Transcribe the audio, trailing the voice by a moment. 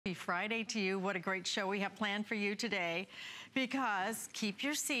Happy Friday to you. What a great show we have planned for you today. Because keep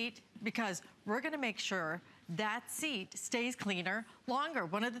your seat, because we're going to make sure that seat stays cleaner longer.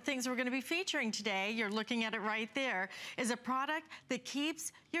 One of the things we're going to be featuring today, you're looking at it right there, is a product that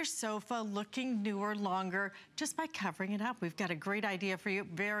keeps your sofa looking newer longer just by covering it up. We've got a great idea for you,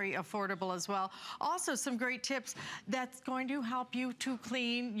 very affordable as well. Also some great tips that's going to help you to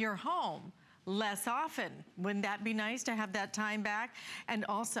clean your home less often. Wouldn't that be nice to have that time back? And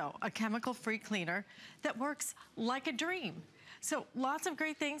also a chemical-free cleaner that works like a dream. So lots of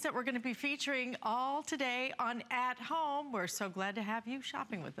great things that we're going to be featuring all today on At Home. We're so glad to have you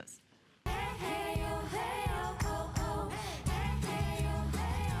shopping with us.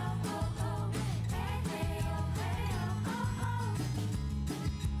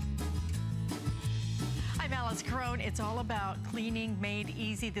 Alice Carone. It's all about cleaning made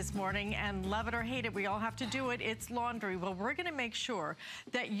easy this morning, and love it or hate it, we all have to do it. It's laundry. Well, we're going to make sure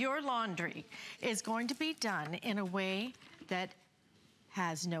that your laundry is going to be done in a way that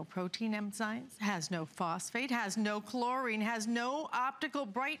has no protein enzymes, has no phosphate, has no chlorine, has no optical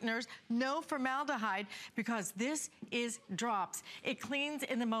brighteners, no formaldehyde, because this is drops. It cleans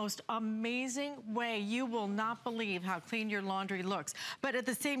in the most amazing way. You will not believe how clean your laundry looks. But at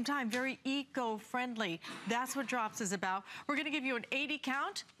the same time, very eco-friendly. That's what drops is about. We're gonna give you an 80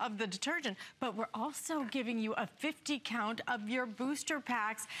 count of the detergent, but we're also giving you a 50 count of your booster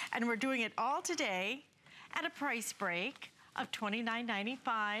packs, and we're doing it all today at a price break of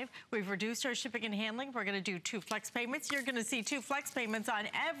 $29.95. We've reduced our shipping and handling. We're gonna do 2 flex payments. You're gonna see 2 flex payments on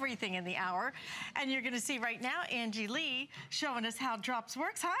everything in the hour. And you're gonna see right now, Angie Lee showing us how Drops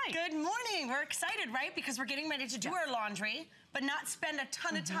works. Hi. Good morning. We're excited, right? Because we're getting ready to do our laundry, but not spend a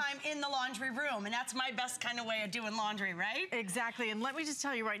ton of time in the laundry room. And that's my best kind of way of doing laundry, right? Exactly. And let me just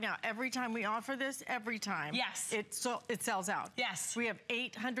tell you right now, every time we offer this, every time, yes, it sells out. Yes. We have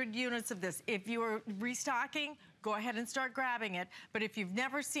 800 units of this. If you are restocking, go ahead and start grabbing it. But if you've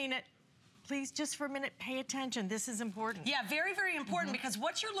never seen it, please, just for a minute, pay attention. This is important. Yeah, very, very important, because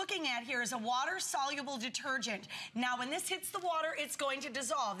what you're looking at here is a water-soluble detergent. Now, when this hits the water, it's going to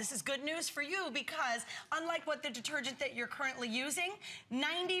dissolve. This is good news for you, because unlike what the detergent that you're currently using,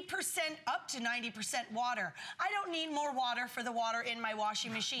 90%, up to 90% water. I don't need more water for the water in my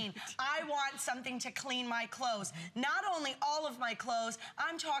washing machine. I want something to clean my clothes. Not only all of my clothes,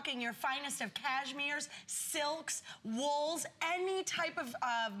 I'm talking your finest of cashmeres, silks, wools, any type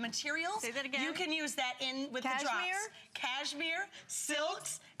of materials. Say that again. You can use that in with Cashmere? the drops. Cashmere,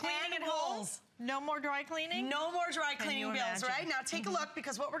 silks, cleaning and at home. wools. No more dry cleaning? No more dry cleaning bills, imagine? right? Now take a look,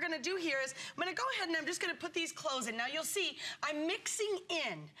 because what we're gonna do here is, I'm gonna go ahead and I'm just gonna put these clothes in. Now you'll see, I'm mixing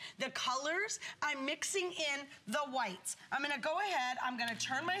in the colors, I'm mixing in the whites. I'm gonna go ahead, I'm gonna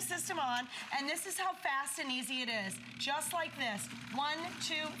turn my system on, and this is how fast and easy it is. Just like this, 1,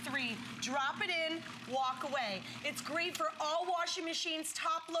 2, 3, drop it in, walk away. It's great for all washing machines,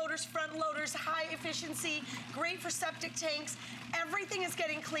 top loaders, front loaders, high efficiency, great for septic tanks. Everything is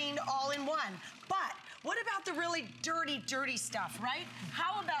getting cleaned all in one. But what about the really dirty, dirty stuff, right?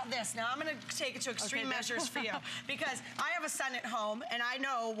 How about this? Now I'm gonna take it to extreme measures for you, because I have a son at home and I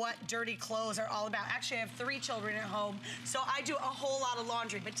know what dirty clothes are all about. Actually, I have 3 children at home, so I do a whole lot of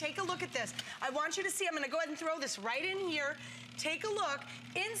laundry. But take a look at this. I want you to see, I'm gonna go ahead and throw this right in here. Take a look.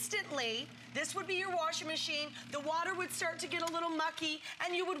 Instantly, this would be your washing machine. The water would start to get a little mucky,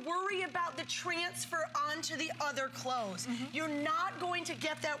 and you would worry about the transfer onto the other clothes. You're not going to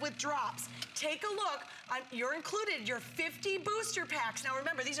get that with drops. Take a look. You're included your 50 booster packs. Now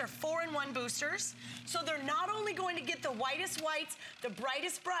remember, these are 4-in-1 boosters, so they're not only going to get the whitest whites, the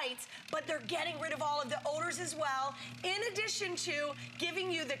brightest brights, but they're getting rid of all of the odors as well, in addition to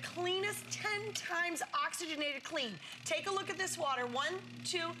giving you the cleanest 10 times oxygenated clean. Take a look at this water. 1,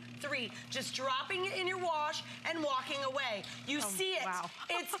 2, 3. Just dropping it in your wash and walking away. You see it. Wow.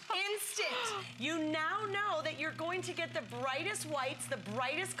 It's instant. You now know that you're going to get the brightest whites, the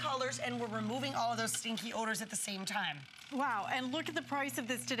brightest colors, and we're removing all of those stinky odors at the same time. Wow, and look at the price of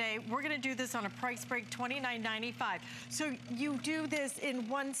this today. We're gonna do this on a price break, $29.95. So you do this in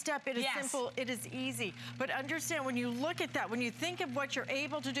one step. It is simple, it is easy. But understand, when you look at that, when you think of what you're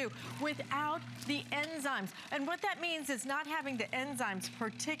able to do without the enzymes, and what that means is not having the enzymes,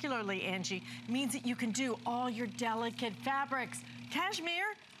 particularly, Angie, means that you can do all your delicate fabrics.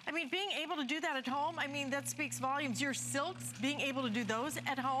 Cashmere, I mean, being able to do that at home, I mean, that speaks volumes. Your silks, being able to do those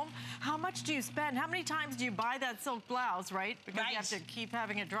at home, how much do you spend? How many times do you buy that silk blouse, right? Because you have to keep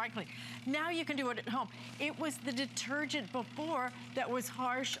having it dry clean. Now you can do it at home. It was the detergent before that was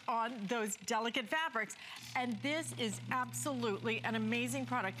harsh on those delicate fabrics. And this is absolutely an amazing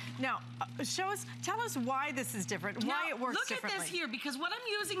product. Now, tell us why this is different, why it works differently. Look at this here, because what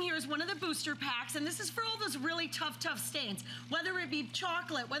I'm using here is one of the booster packs, and this is for all those really tough stains, whether it be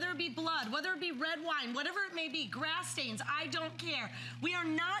chocolate, whether it be blood, whether it be red wine, whatever it may be, grass stains, I don't care. We are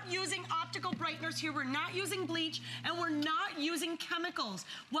not using optical brighteners here, we're not using bleach, and we're not using chemicals.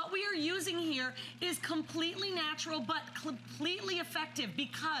 What we are using here is completely natural, but completely effective,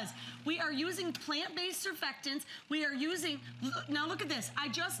 because we are using plant-based surfactants. We are using, now look at this. I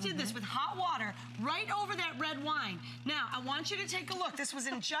just did this with hot water right over that red wine. Now, I want you to take a look. This was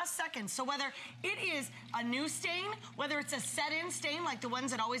in just seconds. So whether it is a new stain, whether it's a set-in stain like the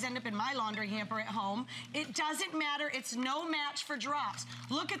ones that always end up in my laundry hamper at home, it doesn't matter. It's no match for drops.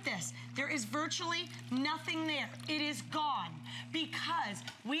 Look at this. There is virtually nothing there. It is gone because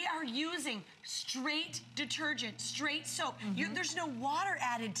we are using straight detergent, straight soap. There's no water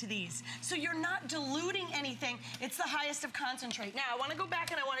added to these. So you're not diluting anything. It's the highest of concentrate. Now, I want to go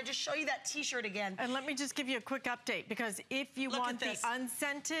back and I want to just show you that t-shirt again. And let me just give you a quick update, because if you want the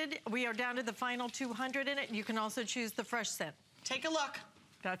unscented, we are down to the final 200 in it. You can also choose the fresh scent. Take a look.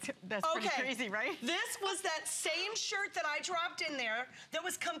 That's pretty crazy, right? This was that same shirt that I dropped in there that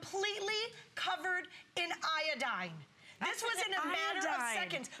was completely covered in iodine. This was in a matter of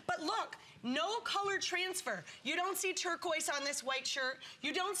seconds. But look, no color transfer. You don't see turquoise on this white shirt.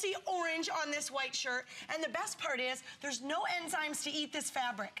 You don't see orange on this white shirt. And the best part is there's no enzymes to eat this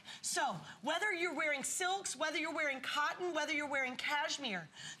fabric. So whether you're wearing silks, whether you're wearing cotton, whether you're wearing cashmere,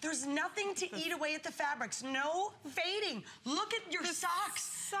 there's nothing to eat away at the fabrics. No fading. Look at your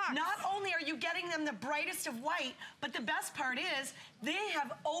socks. Not only are you getting them the brightest of white, but the best part is they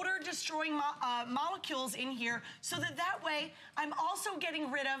have odor-destroying molecules in here, so that way I'm also getting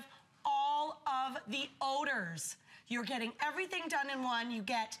rid of all of the odors. You're getting everything done in one. You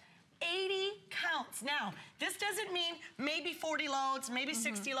get 80 counts. Now, this doesn't mean maybe 40 loads, maybe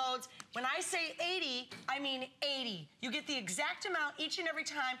 60 loads. When I say 80, I mean 80. You get the exact amount each and every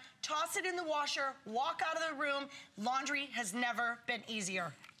time. Toss it in the washer, walk out of the room. Laundry has never been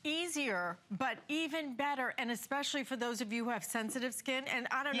easier. Easier, but even better, and especially for those of you who have sensitive skin. And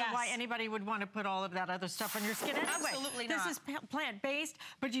I don't know why anybody would want to put all of that other stuff on your skin anyway. Absolutely not. This is plant-based,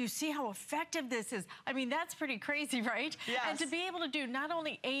 but do you see how effective this is? I mean, that's pretty crazy, right? Yes. And to be able to do not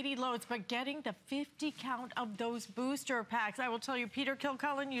only 80 loads, but getting the 50 count of those booster packs. I will tell you, Peter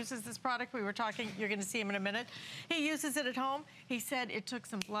Kilcullen uses this product. We were talking, you're going to see him in a minute. He uses it at home. He said it took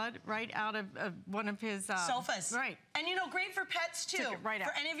some blood right out of one of his sofas. Right. And you know, great for pets too. Took it right out.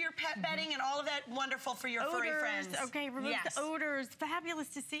 For any of your pet bedding and all of that, wonderful for your furry friends. Okay, remove the odors. Fabulous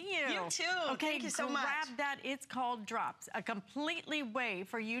to see you. You too. Okay, thank you so much. Grab that. It's called Drops. A completely way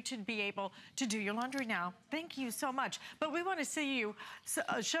for you to be able to do your laundry now. Thank you so much. But we want to see you,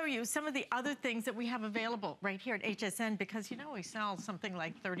 show you some of the other things that we have available right here at HSN, because you know we sell something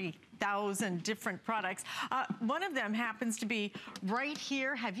like 30,000 different products. One of them happens to be right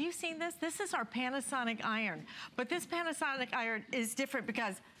here. Have you seen this? This is our Panasonic iron. But this Panasonic iron is different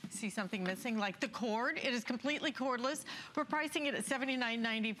because, see something missing, like the cord. It is completely cordless. We're pricing it at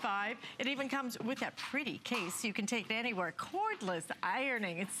 $79.95. It even comes with that pretty case. You can take it anywhere. Cordless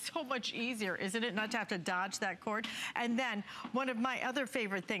ironing. It's so much easier, isn't it, not to have to dodge that cord? And then one of my other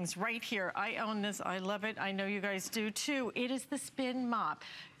favorite things right here. I own this. I love it. I know you guys do too. It is the spin mop.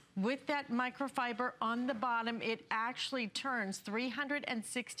 With that microfiber on the bottom, it actually turns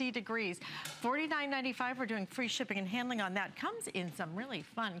 360 degrees. $49.95, we're doing free shipping and handling on that. Comes in some really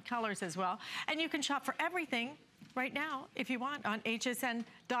fun colors as well. And you can shop for everything right now, if you want, on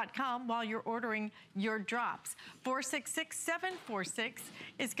hsn.com while you're ordering your drops. 466746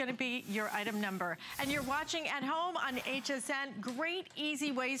 is going to be your item number. And you're watching at home on HSN. Great,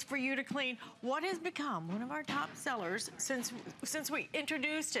 easy ways for you to clean what has become one of our top sellers since we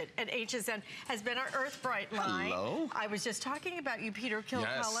introduced it at HSN has been our Earth Bright line. Hello. I was just talking about you, Peter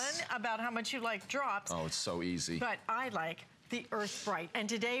Kilcullen, about how much you like drops. Oh, it's so easy. But I like the Earth Bright. And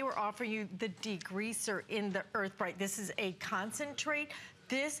today we're offering you the degreaser in the Earth Bright. This is a concentrate.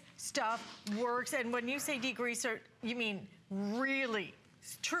 This stuff works. And when you say degreaser, you mean really,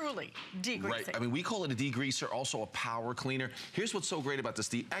 truly degreasing. Right. I mean, we call it a degreaser, also a power cleaner. Here's what's so great about this.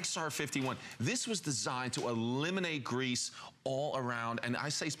 The XR51, this was designed to eliminate grease all around, and I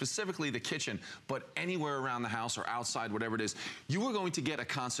say specifically the kitchen, but anywhere around the house or outside, whatever it is, you are going to get a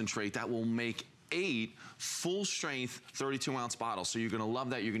concentrate that will make 8 full-strength 32-ounce bottles. So you're gonna love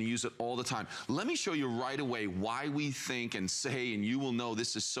that. You're gonna use it all the time. Let me show you right away why we think and say, and you will know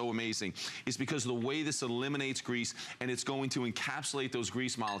this is so amazing, is because of the way this eliminates grease, and it's going to encapsulate those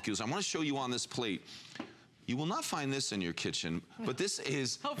grease molecules. I wanna show you on this plate. You will not find this in your kitchen, but this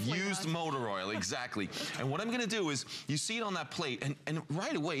is used motor oil, exactly. And what I'm gonna do is, you see it on that plate, and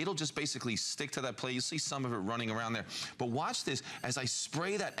right away, it'll just basically stick to that plate. You see some of it running around there. But watch this, as I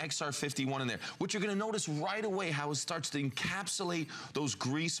spray that XR51 in there, what you're gonna notice right away, how it starts to encapsulate those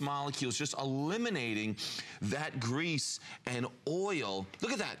grease molecules, just eliminating that grease and oil.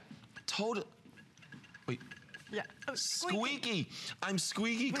 Look at that, total, wait. Yeah. Oh, squeaky. I'm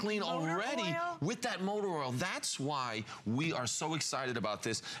squeaky clean already with that motor oil. That's why we are so excited about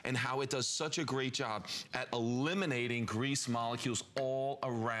this and how it does such a great job at eliminating grease molecules all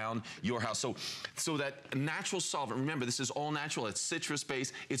around your house. So that natural solvent, remember, this is all natural. It's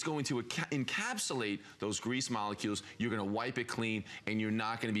citrus-based. It's going to encapsulate those grease molecules. You're going to wipe it clean, and you're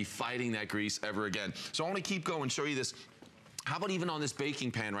not going to be fighting that grease ever again. So I want to keep going, show you this. How about even on this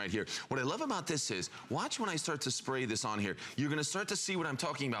baking pan right here? What I love about this is, watch when I start to spray this on here. You're gonna start to see what I'm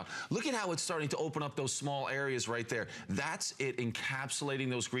talking about. Look at how it's starting to open up those small areas right there. That's it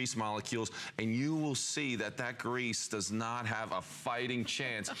encapsulating those grease molecules, and you will see that that grease does not have a fighting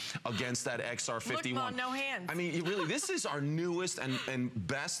chance against that XR51. Look, Mom, no hands. I mean, really, this is our newest and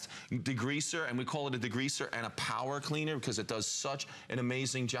best degreaser, and we call it a degreaser and a power cleaner because it does such an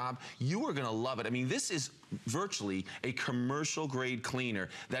amazing job. You are gonna love it. I mean, this is virtually a commercial grade cleaner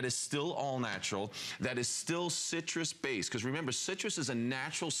that is still all natural, that is still citrus based, because remember, citrus is a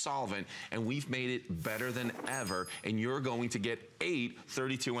natural solvent, and we've made it better than ever, and you're going to get 8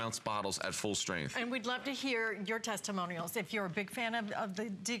 32-ounce bottles at full strength. And we'd love to hear your testimonials. If you're a big fan of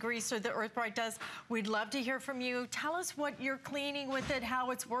the degreaser that Earthbright does, we'd love to hear from you. Tell us what you're cleaning with it,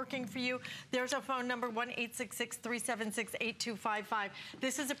 how it's working for you. There's our phone number, 1-866-376-8255.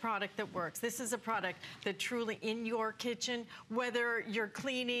 This is a product that works. This is a product that truly in your kitchen, whether you're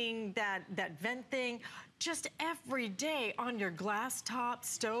cleaning that vent thing, just every day on your glass top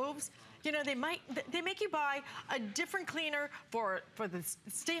stoves. You know, they make you buy a different cleaner for the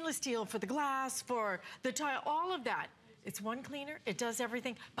stainless steel, for the glass, for the tile, all of that. It's one cleaner, it does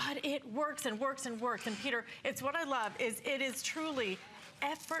everything, but it works and works and works. And Peter, it's what I love, is it is truly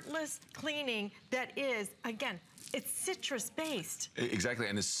effortless cleaning that is, again, it's citrus-based. Exactly,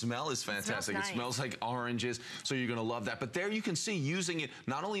 and the smell is fantastic. It smells like oranges, so you're gonna love that. But there you can see using it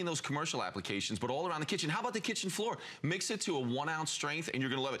not only in those commercial applications, but all around the kitchen. How about the kitchen floor? Mix it to a 1-ounce strength, and you're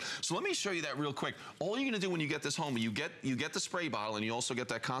gonna love it. So let me show you that real quick. All you're gonna do when you get this home, you get the spray bottle, and you also get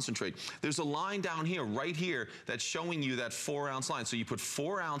that concentrate. There's a line down here, right here, that's showing you that 4-ounce line. So you put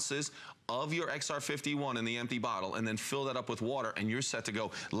 4 ounces of your XR51 in the empty bottle, and then fill that up with water, and you're set to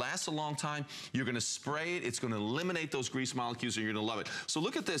go. Lasts a long time. You're gonna spray it. It's gonna eliminate those grease molecules, and you're gonna love it. So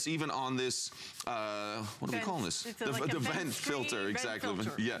look at this, even on this, what do we call this? The vent filter, exactly.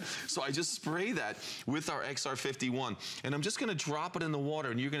 Yeah. So I just spray that with our XR51, and I'm just gonna drop it in the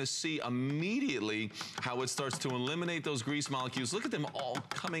water, and you're gonna see immediately how it starts to eliminate those grease molecules. Look at them all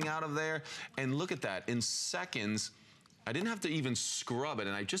coming out of there, and look at that. In seconds, I didn't have to even scrub it,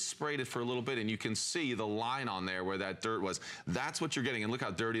 and I just sprayed it for a little bit, and you can see the line on there where that dirt was. That's what you're getting, and look how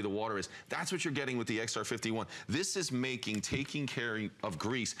dirty the water is. That's what you're getting with the XR51. This is making taking care of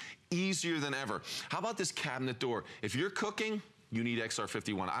grease easier than ever. How about this cabinet door? If you're cooking, you need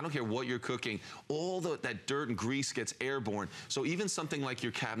XR51. I don't care what you're cooking, all that dirt and grease gets airborne. So even something like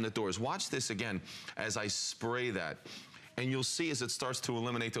your cabinet doors. Watch this again as I spray that. And you'll see as it starts to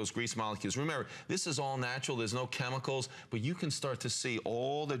eliminate those grease molecules. Remember, this is all natural, there's no chemicals, but you can start to see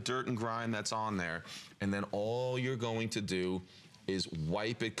all the dirt and grime that's on there, and then all you're going to do is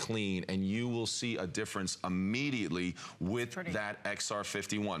wipe it clean, and you will see a difference immediately with that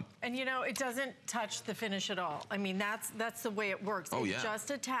XR51. And you know, it doesn't touch the finish at all. I mean, that's the way it works. It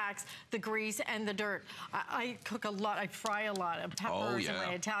just attacks the grease and the dirt. I cook a lot, I fry a lot of peppers in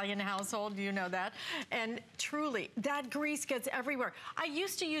my Italian household, you know that. And truly, that grease gets everywhere. I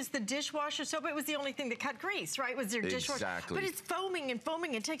used to use the dishwasher soap. It was the only thing that cut grease, right? Was your dishwasher. But it's foaming and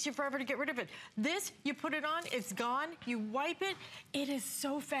foaming. It takes you forever to get rid of it. This, you put it on, it's gone. You wipe it. It is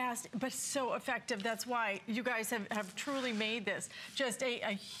so fast, but so effective. That's why you guys have truly made this just a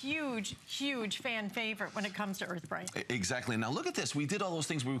huge, huge fan favorite when it comes to Earthbright. Exactly. Now look at this. We did all those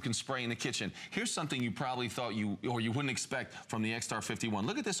things where we can spray in the kitchen. Here's something you probably thought you wouldn't expect from the XR51.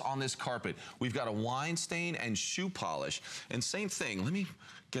 Look at this on this carpet. We've got a wine stain and shoe polish. And same thing. Let me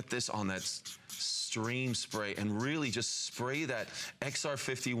get this on that stream spray and really just spray that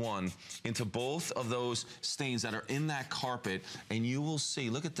XR51 into both of those stains that are in that carpet, and you will see,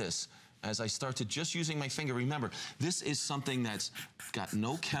 look at this. as I start to just using my finger, remember, this is something that's got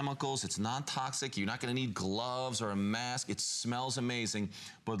no chemicals, it's non-toxic, you're not gonna need gloves or a mask, it smells amazing,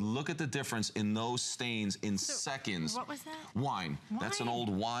 but look at the difference in those stains in seconds. What was that? Wine. That's an old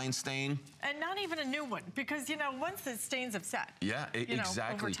wine stain. And not even a new one, because, you know, once the stains have set, yeah,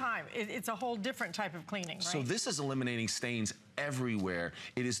 exactly. over time, it's a whole different type of cleaning, right? So this is eliminating stains everywhere.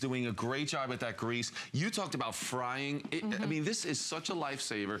 It is doing a great job at that grease. You talked about frying. I mean, this is such a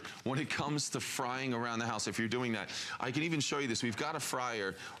lifesaver when it comes to frying around the house if you're doing that. I can even show you this. We've got a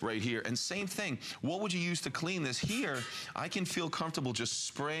fryer right here. And same thing, what would you use to clean this? Here, I can feel comfortable just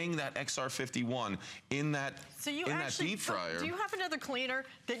spraying that XR51 in that deep fryer. Do you have another cleaner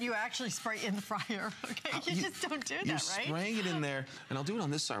that you actually spray in the fryer? Okay, you just don't do that, right? You're spraying it in there, and I'll do it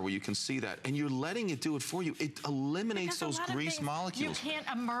on this side where you can see that, and you're letting it do it for you. It eliminates those grease molecules. You can't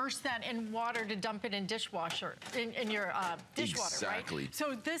immerse that in water to dump it in dishwasher, in your dishwater, exactly. Right?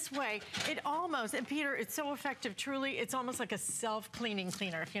 So this way, it almost, and Peter, it's so effective, truly, it's almost like a self-cleaning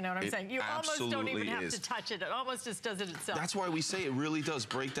cleaner, if you know what I'm saying. You almost don't even have to touch it. It almost just does it itself. That's why we say it really does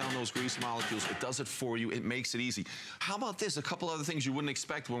break down those grease molecules. It does it for you. It makes it easy. How about this? A couple other things you wouldn't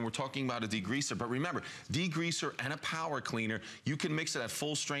expect when we're talking about a degreaser. But remember, degreaser and a power cleaner, you can mix it at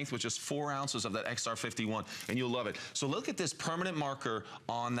full strength with just 4 ounces of that XR51, and you'll love it. So look at this permanent marker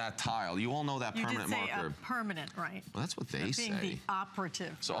on that tile. You all know that permanent marker. You did say permanent, right? Well, that's what they say. Being the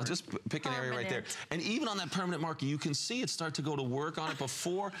operative. So I'll just pick an area right there. And even on that permanent marker, you can see it start to go to work on it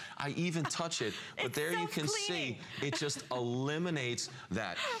before I even touch it. But there you can see it just eliminates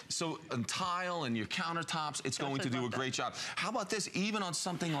that. So on tile and your countertops, it's going to do a great job. How about this? Even on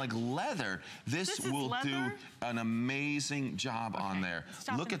something like leather, this will do an amazing job on there.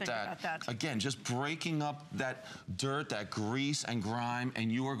 Look at that. Again, just breaking up that dirt, that grease and grime,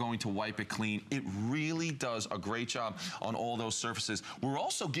 and you are going to wipe it clean. It really does a great job on all those surfaces. We're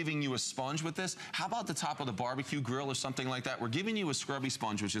also giving you a sponge with this. How about the top of the barbecue grill or something like that? We're giving you a scrubby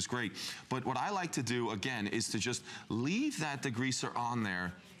sponge, which is great. But what I like to do, again, is to just leave that degreaser on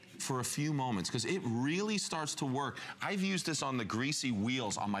there for a few moments, because it really starts to work. I've used this on the greasy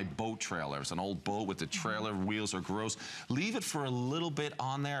wheels on my boat trailers. An old boat with the trailer wheels are gross. Leave it for a little bit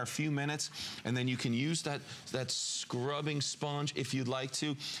on there, a few minutes, and then you can use that scrubbing sponge if you'd like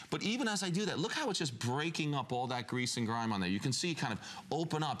to. But even as I do that, look how it's just breaking up all that grease and grime on there. You can see kind of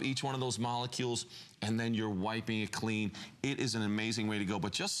open up each one of those molecules, and then you're wiping it clean. It is an amazing way to go.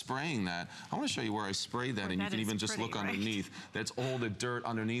 But just spraying that, I want to show you where I sprayed that, and you can even just look underneath. That's all the dirt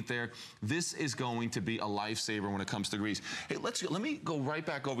underneath there. This is going to be a lifesaver when it comes to grease. Hey, let me go right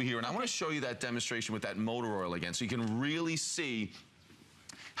back over here, and I want to show you that demonstration with that motor oil again, so you can really see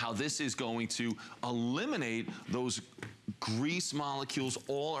how this is going to eliminate those grease molecules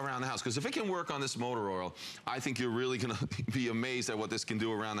all around the house. Because if it can work on this motor oil, I think you're really going to be amazed at what this can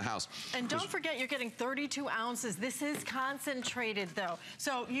do around the house. And don't forget, you're getting 32 ounces. This is concentrated, though.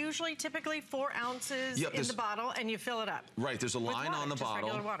 So usually, typically 4 ounces in the bottle, and you fill it up. Right, there's a line on the bottle.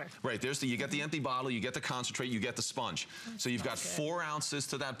 Regular water. Right, you get the empty bottle, you get the concentrate, you get the sponge. So you've got 4 ounces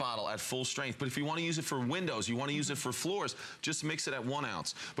to that bottle at full strength. But if you want to use it for windows, you want to use it for floors, just mix it at 1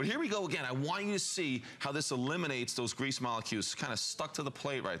 ounce. But here we go again. I want you to see how this eliminates those grease molecules. Kind of stuck to the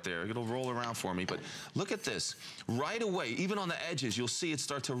plate right there. It'll roll around for me, but look at this. Right away, even on the edges, you'll see it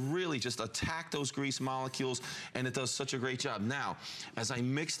start to really just attack those grease molecules, and it does such a great job. Now, as I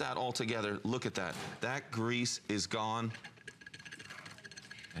mix that all together, look at that. That grease is gone.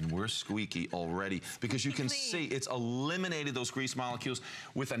 And we're squeaky already, because you can see it's eliminated those grease molecules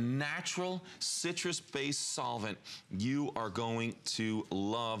with a natural citrus-based solvent. You are going to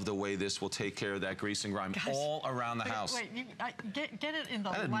love the way this will take care of that grease and grime all around the house. Wait, get it in the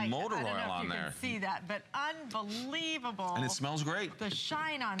light. That motor oil I don't know on if you there. can see that, but unbelievable. And it smells great. The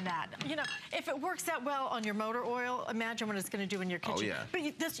shine on that. You know, if it works that well on your motor oil, imagine what it's going to do in your kitchen. Oh, yeah.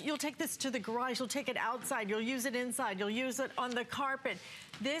 But you'll take this to the garage, you'll take it outside, you'll use it inside, you'll use it on the carpet.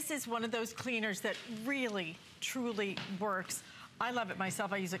 This is one of those cleaners that really, truly works. I love it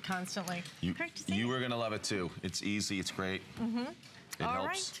myself. I use it constantly. You are going to love it, too. It's easy. It's great. It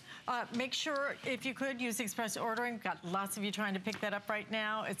helps. Right. Make sure, if you could, use express ordering. We've got lots of you trying to pick that up right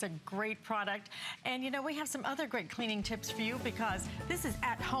now. It's a great product. And, you know, we have some other great cleaning tips for you, because this is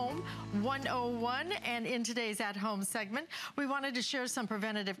At Home 101. And in today's At Home segment, we wanted to share some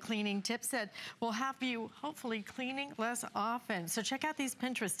preventative cleaning tips that will have you, hopefully, cleaning less often. So check out these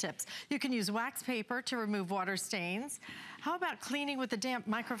Pinterest tips. You can use wax paper to remove water stains. How about cleaning with a damp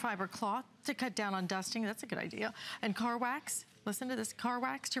microfiber cloth to cut down on dusting? That's a good idea. And car wax. Listen to this, car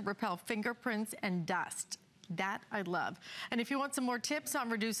wax to repel fingerprints and dust. That I love. And if you want some more tips on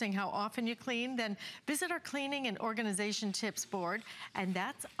reducing how often you clean, then visit our cleaning and organization tips board, and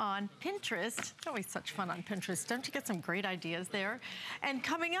that's on Pinterest. It's always such fun on Pinterest. Don't you get some great ideas there? And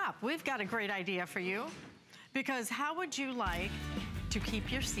coming up, we've got a great idea for you, because how would you like to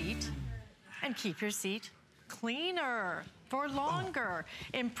keep your seat and keep your seat cleaner for longer?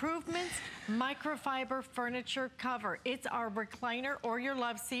 Improvements microfiber furniture cover. It's our recliner or your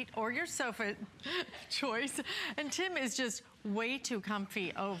love seat or your sofa choice. And Tim is just way too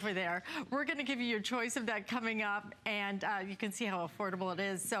comfy over there. We're gonna give you your choice of that coming up, and you can see how affordable it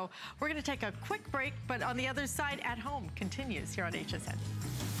is. So we're gonna take a quick break, but on the other side, At Home continues here on HSN.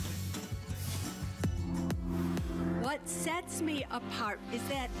 What sets me apart is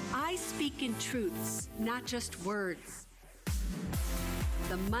that I speak in truths, not just words.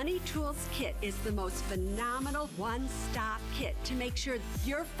 The Money Tools Kit is the most phenomenal one-stop kit to make sure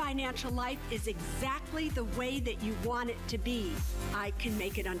your financial life is exactly the way that you want it to be. I can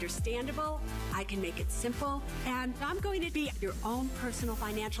make it understandable, I can make it simple, and I'm going to be your own personal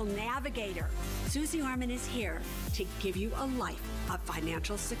financial navigator. Susie Orman is here to give you a life of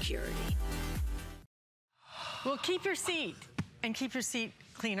financial security. Well, keep your seat, and keep your seat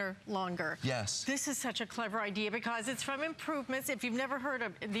cleaner longer. Yes. This is such a clever idea because it's from Improvements. If you've never heard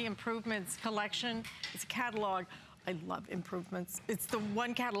of the Improvements collection, it's a catalog. I love Improvements. It's the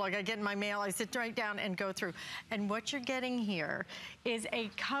one catalog I get in my mail. I sit right down and go through. And what you're getting here is a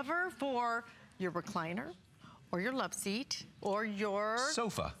cover for your recliner, or your love seat, or your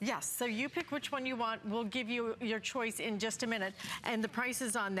sofa. Yes, so you pick which one you want. We'll give you your choice in just a minute. And the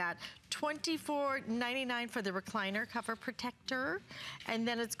prices on that, $24.99 for the recliner cover protector. And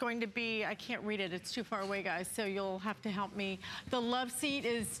then it's going to be, I can't read it, it's too far away, guys, so you'll have to help me. The love seat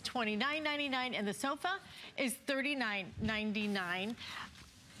is $29.99, and the sofa is $39.99.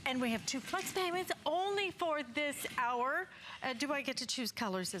 And we have 2 flex payments only for this hour. Do I get to choose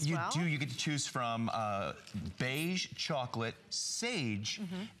colors as well? You do. You get to choose from beige, chocolate, sage,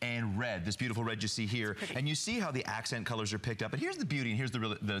 and red. This beautiful red you see here. And you see how the accent colors are picked up. But here's the beauty, and here's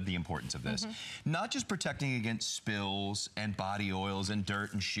the importance of this. Not just protecting against spills and body oils and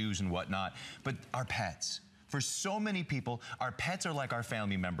dirt and shoes and whatnot, but our pets. For so many people, our pets are like our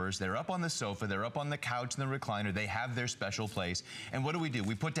family members. They're up on the sofa, they're up on the couch and the recliner, they have their special place. And what do?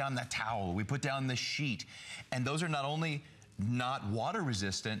 We put down that towel, we put down the sheet. And those are not only not water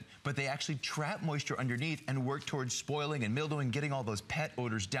resistant, but they actually trap moisture underneath and work towards spoiling and mildewing, getting all those pet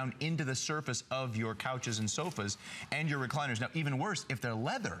odors down into the surface of your couches and sofas and your recliners. Now, even worse, if they're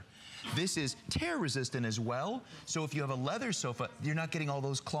leather, this is tear resistant as well. So if you have a leather sofa, you're not getting all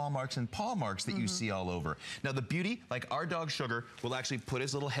those claw marks and paw marks that you see all over. Now the beauty, like our dog Sugar will actually put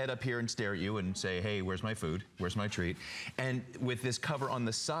his little head up here and stare at you and say, hey, where's my food? Where's my treat? And with this cover on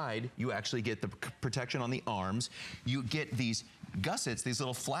the side, you actually get the protection on the arms. You get these gussets, these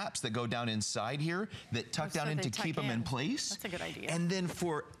little flaps that go down inside here that tuck down in to keep them in place. That's a good idea. And then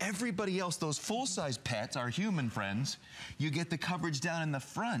for everybody else, those full-size pets, our human friends, you get the coverage down in the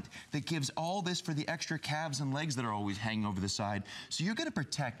front that gives all this for the extra calves and legs that are always hanging over the side. So you're gonna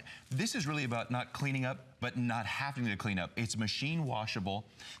protect. This is really about not cleaning up, but not having to clean up. It's machine washable.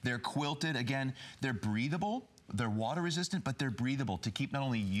 They're quilted. Again, they're breathable. They're water resistant, but they're breathable to keep not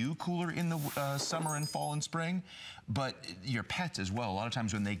only you cooler in the summer and fall and spring, but your pets as well. A lot of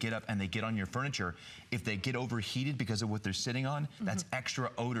times when they get up and they get on your furniture, if they get overheated because of what they're sitting on, that's extra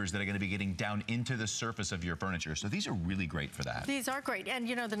odors that are gonna be getting down into the surface of your furniture. So these are really great for that. These are great. And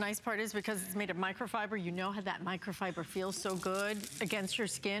you know, the nice part is because it's made of microfiber, you know how that microfiber feels so good against your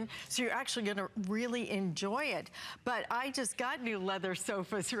skin. So you're actually gonna really enjoy it. But I just got new leather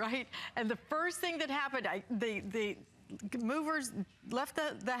sofas, right? And the first thing that happened, the movers left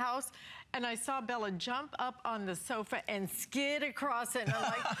the house, and I saw Bella jump up on the sofa and skid across it, and I'm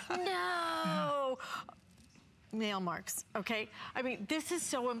like, no! Nail marks, okay? I mean, this is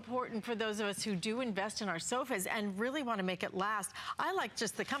so important for those of us who do invest in our sofas and really want to make it last. I like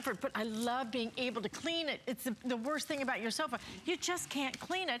just the comfort, but I love being able to clean it. It's the worst thing about your sofa. You just can't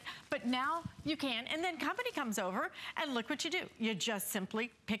clean it, but now you can. And then company comes over, and look what you do. You just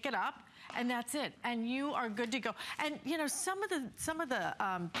simply pick it up, and that's it. And you are good to go. And you know, some of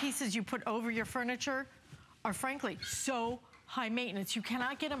the pieces you put over your furniture are frankly so high maintenance. You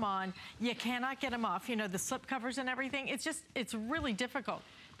cannot get them on, you cannot get them off. You know, the slip covers and everything, it's really difficult.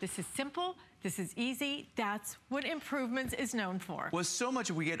 This is simple. This is easy. That's what Improvements is known for. Well, so much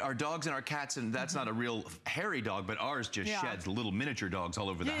we get our dogs and our cats, and that's not a real hairy dog, but ours just sheds little miniature dogs all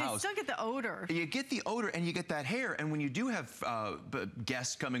over the house. You still get the odor. You get the odor and you get that hair. And when you do have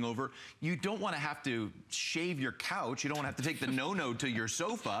guests coming over, you don't want to have to shave your couch. You don't want to have to take the no-no to your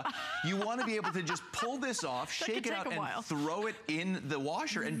sofa. You want to be able to just pull this off, shake it out, and throw it in the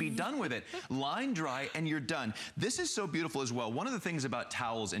washer and be done with it. Line dry, and you're done. This is so beautiful as well. One of the things about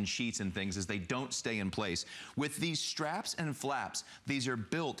towels and sheets and things is they don't stay in place. With these straps and flaps, these are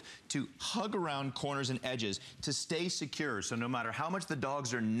built to hug around corners and edges to stay secure. So no matter how much the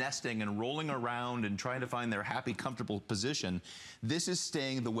dogs are nesting and rolling around and trying to find their happy, comfortable position, this is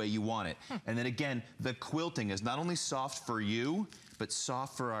staying the way you want it. And then again, the quilting is not only soft for you, but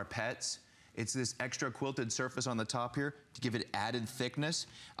soft for our pets. It's this extra quilted surface on the top here to give it added thickness.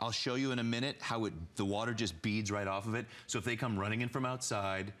 I'll show you in a minute how the water just beads right off of it. So if they come running in from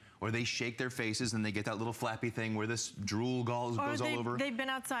outside, or they shake their faces and they get that little flappy thing where this drool goes all over. They've been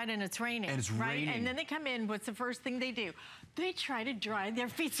outside and it's raining. And it's raining. And then they come in, what's the first thing they do? They try to dry their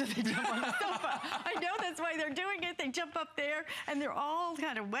feet so they jump on the sofa. I know that's why they're doing it. They jump up there and they're all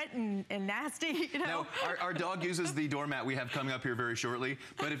kind of wet and nasty, you know? Now, our dog uses the doormat we have coming up here very shortly,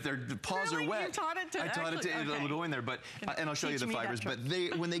 but if their paws are wet, you taught it to I taught it to, it'll go in there, but, and I'll show you the fibers, but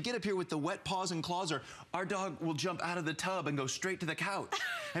when they get up here with the wet paws and claws, our dog will jump out of the tub and go straight to the couch.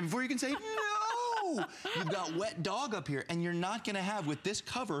 And before you can say, no, you've got wet dog up here, and you're not gonna have, with this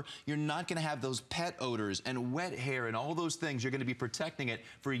cover, you're not gonna have those pet odors and wet hair and all those things. You're gonna be protecting it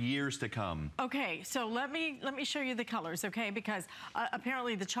for years to come. Okay, so let me show you the colors, okay? Because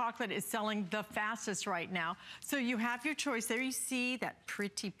apparently the chocolate is selling the fastest right now. So you have your choice. There you see that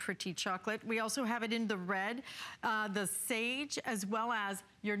pretty, pretty chocolate. We also have it in the red, the sage, as well as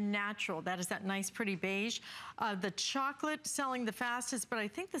your natural. That is that nice, pretty beige. The chocolate selling the fastest, but I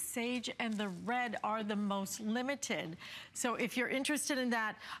think the sage and the red are the most limited. So if you're interested in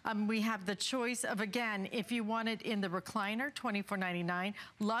that, we have the choice of, again, if you want it in the recliner, $24.99,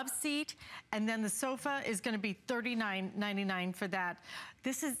 love seat, and then the sofa is gonna be $39.99 for that.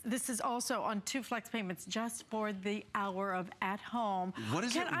 This is also on 2 flex payments just for the hour of at home. What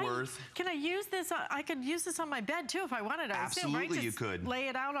is it worth? Can I use this? I could use this on my bed too if I wanted. Absolutely, right? you could. Lay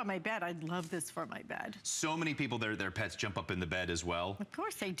it out on my bed. I'd love this for my bed. So many people, their pets jump up in the bed as well. Of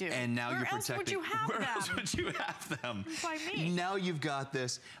course they do. And now you're protecting. Where else would you have them? Where else would you have them? By me. Now you've got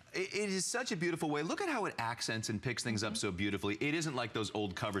this. It is such a beautiful way. Look at how it accents and picks things up so beautifully. It isn't like those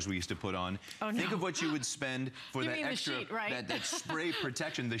old covers we used to put on. Oh, no. Think of what you would spend for that extra, sheet, right? that spray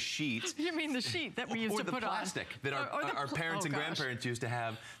protection, the sheet. You mean the sheet that we used to put on. Or the plastic that our parents and grandparents used to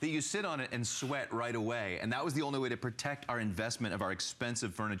have, that you sit on it and sweat right away. And that was the only way to protect our investment of our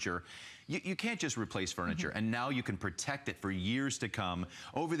expensive furniture. You can't just replace furniture, and now you can protect it for years to come.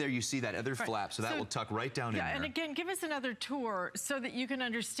 Over there, you see that other flap, so that will tuck right down in there. And again, give us another tour so that you can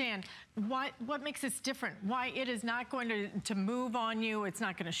understand what makes this different, why it is not going to move on you, it's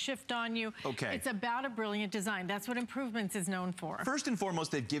not going to shift on you. Okay. It's about a brilliant design. That's what Improvements is known for. First and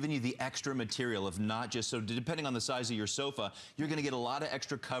foremost, they've given you the extra material of not just, so depending on the size of your sofa, you're going to get a lot of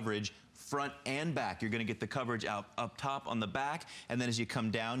extra coverage front and back. You're gonna get the coverage out up top on the back, and then as you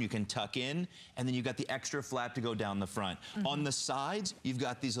come down, you can tuck in, and then you've got the extra flap to go down the front. On the sides, you've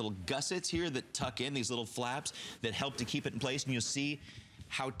got these little gussets here that tuck in, these little flaps that help to keep it in place, and you'll see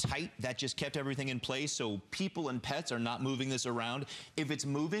how tight that just kept everything in place, so people and pets are not moving this around. If it's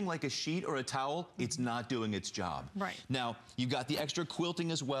moving like a sheet or a towel, it's not doing its job. Right. Now, you've got the extra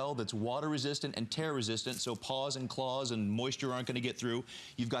quilting as well that's water resistant and tear resistant, so paws and claws and moisture aren't gonna get through.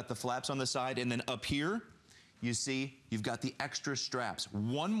 You've got the flaps on the side, and then up here, you see, you've got the extra straps.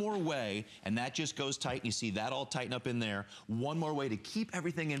 One more way, and that just goes tight. You see that all tighten up in there. One more way to keep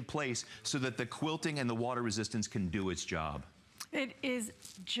everything in place so that the quilting and the water resistance can do its job. It is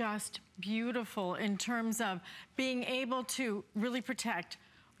just beautiful in terms of being able to really protect.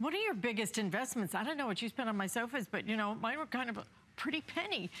 What are your biggest investments? I don't know what you spent on my sofas, but you know, mine were kind of a pretty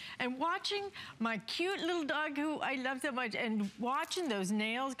penny. And watching my cute little dog who I love so much, and watching those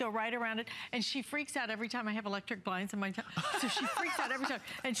nails go right around it, and she freaks out every time I have electric blinds in my so she freaks out every time.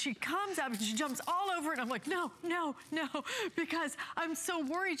 And she comes up and she jumps all over it. I'm like, no, no, no, because I'm so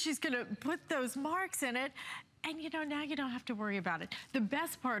worried she's gonna put those marks in it. And you know, now you don't have to worry about it. The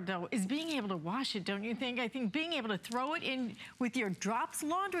best part though is being able to wash it, don't you think? I think being able to throw it in with your Drops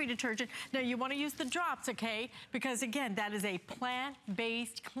laundry detergent. Now you want to use the Drops, okay? Because again, that is a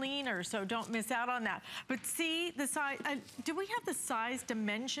plant-based cleaner, so don't miss out on that. But see the size, do we have the size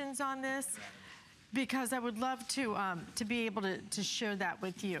dimensions on this? Because I would love to be able to share that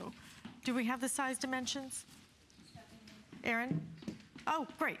with you. Do we have the size dimensions? Erin? Oh,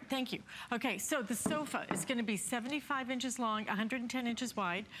 great, thank you. Okay, so the sofa is gonna be 75 inches long, 110 inches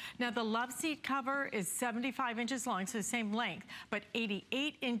wide. Now the love seat cover is 75 inches long, so the same length, but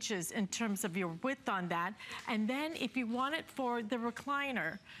 88 inches in terms of your width on that. And then if you want it for the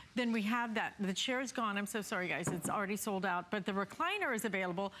recliner, then we have that. The chair is gone, I'm so sorry guys, it's already sold out, but the recliner is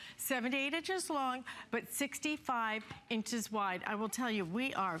available, 78 inches long, but 65 inches wide. I will tell you,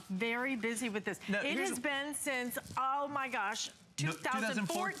 we are very busy with this. Now, it has been since, oh my gosh,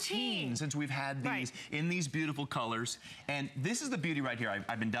 2014 since we've had these in these beautiful colors. And this is the beauty right here.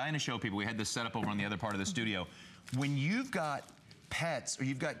 I've been dying to show people. We had this set up over on the other part of the studio. When you've got pets or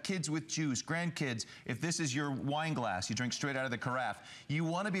you've got kids with juice, grandkids, if this is your wine glass, you drink straight out of the carafe, you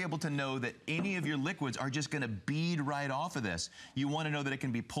want to be able to know that any of your liquids are just going to bead right off of this. You want to know that it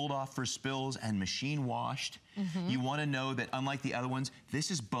can be pulled off for spills and machine washed. You want to know that unlike the other ones,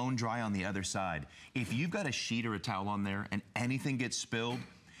 this is bone dry on the other side. If you've got a sheet or a towel on there and anything gets spilled,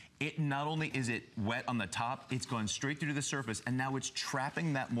 it not only is it wet on the top, it's gone straight through to the surface, and now it's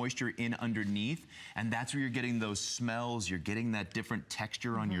trapping that moisture in underneath, and that's where you're getting those smells. You're getting that different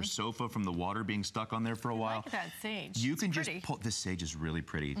texture on your sofa from the water being stuck on there for a while. I like that sage. You can just pull, this sage is really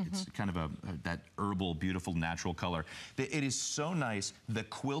pretty. It's kind of that herbal, beautiful, natural color. It is so nice. The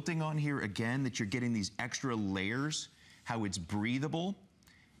quilting on here, again, that you're getting these extra layers, how it's breathable,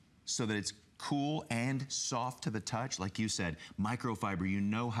 so that it's cool and soft to the touch. Like you said, microfiber, you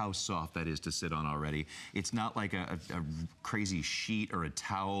know how soft that is to sit on already. It's not like a crazy sheet or a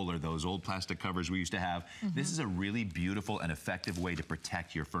towel or those old plastic covers we used to have. This is a really beautiful and effective way to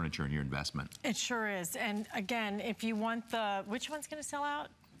protect your furniture and your investment. It sure is. And again, if you want the, which one's gonna sell out?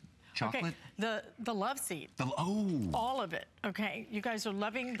 Chocolate? Okay, the love seat. All of it, okay? You guys are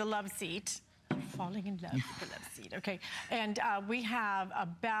loving the love seat. Falling in love with the love seat, okay? And we have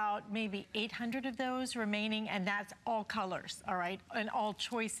about maybe 800 of those remaining, and that's all colors, all right? And all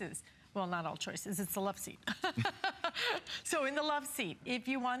choices. Well, not all choices, it's the love seat. So in the love seat, if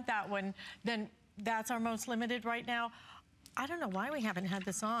you want that one, then that's our most limited right now. I don't know why we haven't had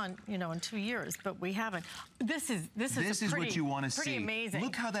this on, you know, in 2 years, but we haven't. This is what you want to see. Pretty amazing.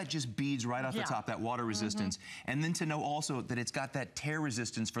 Look how that just beads right off the top, that water resistance. And then to know also that it's got that tear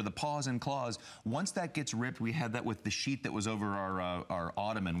resistance for the paws and claws. Once that gets ripped, we had that with the sheet that was over our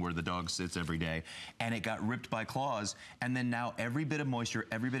ottoman where the dog sits every day, and it got ripped by claws. And then now every bit of moisture,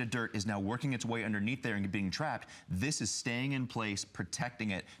 every bit of dirt is now working its way underneath there and being trapped. This is staying in place,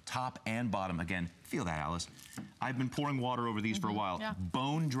 protecting it, top and bottom. Again, feel that, Alice. I've been pouring water over these for a while.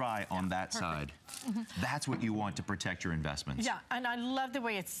 Bone dry on that side. That's what you want to protect your investments. Yeah, and I love the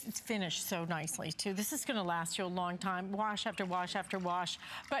way it's finished so nicely too. This is gonna last you a long time, wash after wash after wash.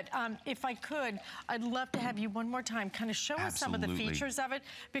 But if I could, I'd love to have you one more time kind of show us some of the features of it,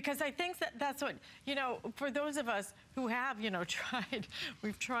 because I think that's what, you know, for those of us who have, you know,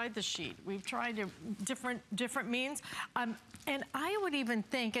 we've tried the sheet, we've tried different means. And I would even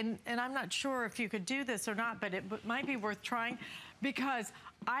think, and I'm not sure if you could do this or not, but it might be worth trying, because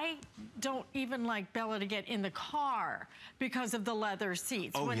I don't even like Bella to get in the car because of the leather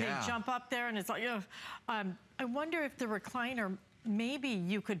seats. When they jump up there and it's like, I wonder if the recliner, maybe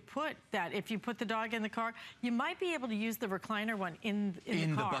you could put that, if you put the dog in the car, you might be able to use the recliner one in the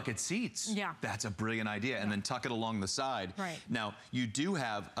car. The bucket seats. Yeah. That's a brilliant idea. And then tuck it along the side. Right. Now, you do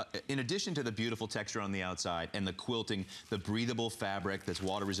have, in addition to the beautiful texture on the outside and the quilting, the breathable fabric that's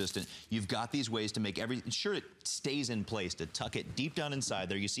water resistant, you've got these ways to make sure it stays in place, to tuck it deep down inside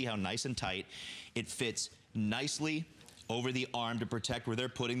there. You see how nice and tight it fits nicely over the arm to protect where they're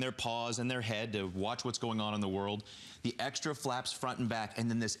putting their paws and their head to watch what's going on in the world. The extra flaps front and back, and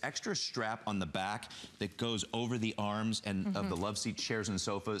then this extra strap on the back that goes over the arms and of the love seat chairs and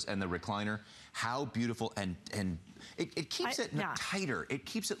sofas and the recliner. How beautiful, and it keeps it tighter. It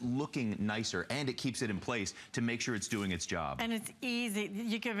keeps it looking nicer, and it keeps it in place to make sure it's doing its job. And it's easy.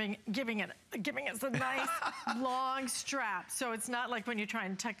 You're giving us a nice long strap, so it's not like when you try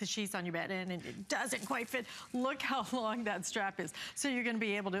and tuck the sheets on your bed in and it doesn't quite fit. Look how long that strap is. So you're going to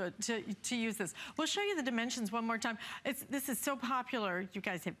be able to use this. We'll show you the dimensions one more time. This is so popular. You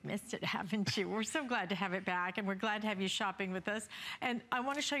guys have missed it, haven't you? We're so glad to have it back, and we're glad to have you shopping with us. And I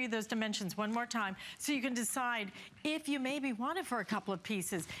want to show you those dimensions one more time so you can decide if you maybe want it for a couple of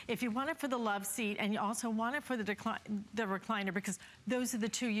pieces, if you want it for the love seat and you also want it for the recliner, because those are the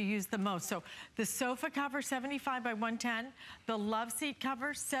two you use the most. So the sofa cover, 75 by 110, the love seat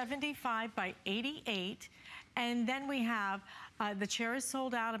cover, 75 by 88, and then we have the chair is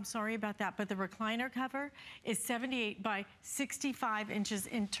sold out, I'm sorry about that, but the recliner cover is 78 by 65 inches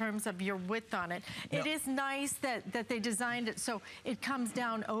in terms of your width on it. It is nice that they designed it so it comes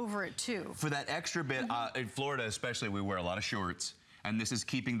down over it too. For that extra bit, in Florida especially, we wear a lot of shorts. And this is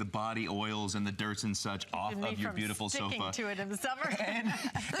keeping the body oils and the dirts and such off of your beautiful sofa. Sticking to it in the summer.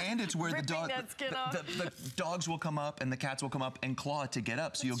 and it's where the dogs will come up and the cats will come up and claw to get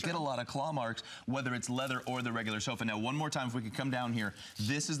up. So you'll get a lot of claw marks, whether it's leather or the regular sofa. Now, one more time, if we could come down here,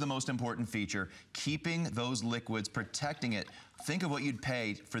 this is the most important feature, keeping those liquids, protecting it. Think of what you'd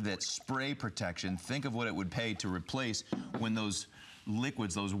pay for that spray protection. Think of what it would pay to replace when those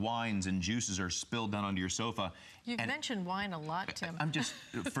liquids, those wines and juices are spilled down onto your sofa. You've mentioned wine a lot, Tim. I'm just,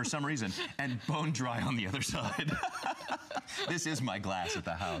 for some reason, and bone dry on the other side. This is my glass at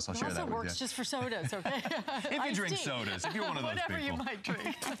the house. I'll share that with you. It also works just for sodas, okay? If you drink sodas, if you're one of those Whatever people. you might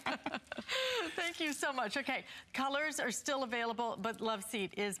drink. Thank you so much. Okay, colors are still available, but Love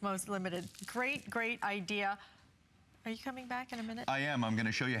Seat is most limited. Great, great idea. Are you coming back in a minute? I am. I'm going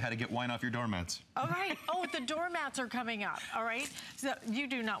to show you how to get wine off your doormats. All right. Oh, the doormats are coming up. All right. So you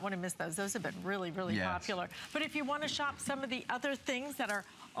do not want to miss those. Those have been really, really popular. But if you want to shop some of the other things that are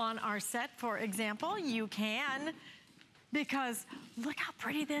on our set, for example, you can. Because look how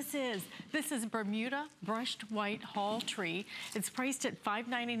pretty this is. This is Bermuda brushed white hall tree. It's priced at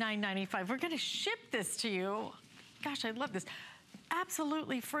 $599.95. We're going to ship this to you. Gosh, I love this.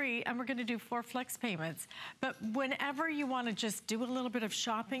 Absolutely free, and we're gonna do 4 flex payments. But whenever you wanna just do a little bit of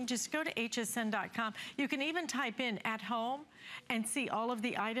shopping, just go to hsn.com. You can even type in at home and see all of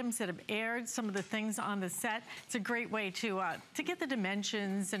the items that have aired, some of the things on the set. It's a great way to get the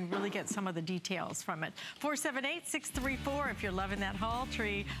dimensions and really get some of the details from it. 478-634 if you're loving that hall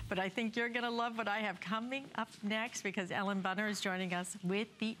tree. But I think you're gonna love what I have coming up next, because Ellen Bunner is joining us with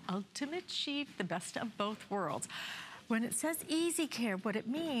the ultimate sheet, the best of both worlds. When it says Easy Care, what it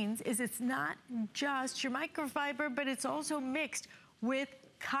means is it's not just your microfiber, but it's also mixed with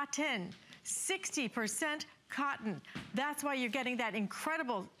cotton. 60% cotton. That's why you're getting that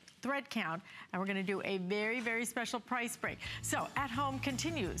incredible thread count, and we're gonna do a very, very special price break. So At Home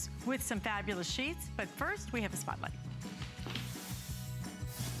continues with some fabulous sheets, but first we have a spotlight.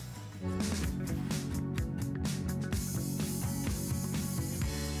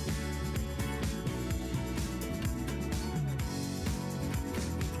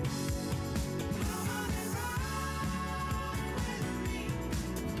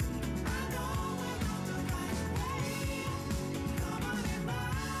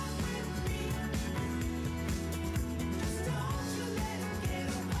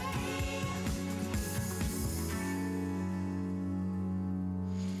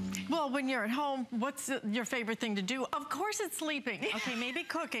 Well, when you're at home, what's your favorite thing to do? Of course it's sleeping. Okay, maybe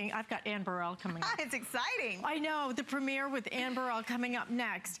cooking. I've got Ann Burrell coming up. It's exciting. I know, the premiere with Ann Burrell coming up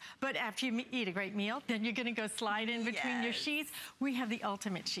next. But after you eat a great meal, then you're gonna go slide in between your sheets. We have the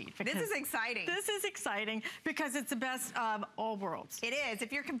ultimate sheet. This is exciting. This is exciting because it's the best of all worlds. It is.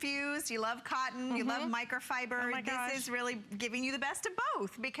 If you're confused, you love cotton, you love microfiber, this is really giving you the best of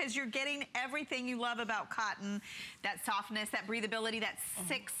both, because you're getting everything you love about cotton. That softness, that breathability, that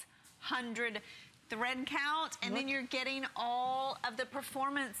 600 thread count, and then you're getting all of the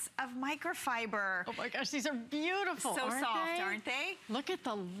performance of microfiber. Oh my gosh, these are beautiful, so soft, aren't they? Look at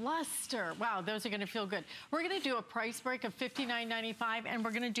the luster. Wow, those are gonna feel good. We're gonna do a price break of $59.95, and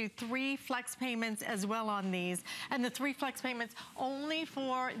we're gonna do 3 flex payments as well on these. And the 3 flex payments only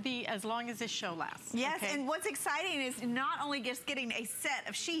for as long as this show lasts. Yes, and what's exciting is not only just getting a set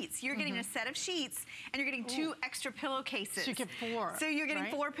of sheets, you're getting a set of sheets, and you're getting 2 extra pillowcases. So you get 4. So you're getting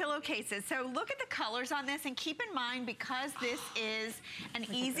 4 pillowcases. So look at the colors on this, and keep in mind, because this is an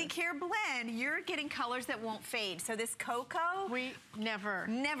Easy Care blend, you're getting colors that won't fade. So this cocoa, we never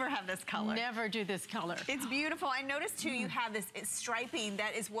have this color. Never do this color. It's beautiful. I noticed too, you have this striping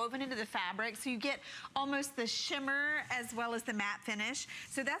that is woven into the fabric, so you get almost the shimmer as well as the matte finish.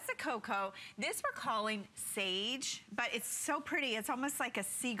 So that's the cocoa. This we're calling sage, but it's so pretty. It's almost like a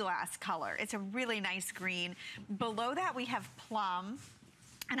sea glass color. It's a really nice green. Below that we have plum.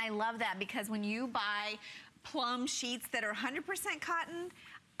 And I love that, because when you buy plum sheets that are 100% cotton,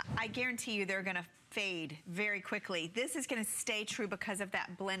 I guarantee you they're gonna fade very quickly. This is gonna stay true because of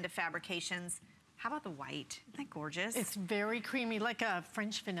that blend of fabrications. How about the white? Isn't that gorgeous? It's very creamy, like a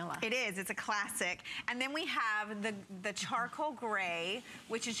French vanilla. It is, it's a classic. And then we have the charcoal gray,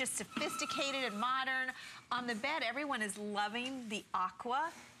 which is just sophisticated and modern. On the bed, everyone is loving the aqua,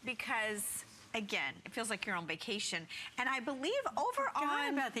 because again, it feels like you're on vacation. And I believe over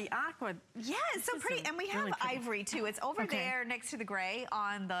on about the aqua. Yeah, it's so pretty. And we have really ivory too. It's over there next to the gray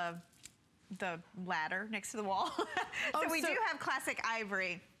on the ladder next to the wall. So we do have classic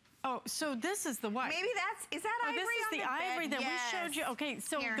ivory. Oh, so this is the white. Maybe is that ivory? This is the ivory that we showed you. Okay,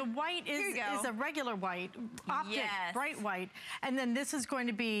 so the white is a regular white, optic, bright white, and then this is going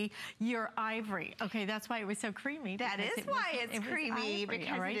to be your ivory. Okay, that's why it was so creamy. That is why it's creamy,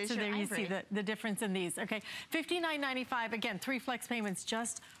 because it is so your there ivory. you see the difference in these. Okay, $59.95. Again, 3 flex payments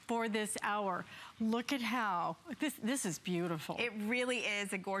just for this hour. Look at how this is beautiful. It really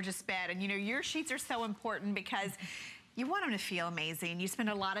is a gorgeous bed, and you know your sheets are so important because you want them to feel amazing. You spend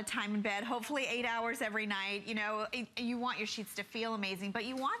a lot of time in bed, hopefully 8 hours every night. You know, you want your sheets to feel amazing, but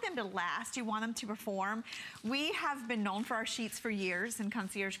you want them to last. You want them to perform. We have been known for our sheets for years in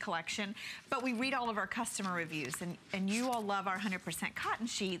Concierge Collection, but we read all of our customer reviews, and you all love our 100% cotton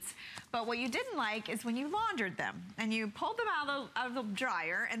sheets. But what you didn't like is when you laundered them and you pulled them out of the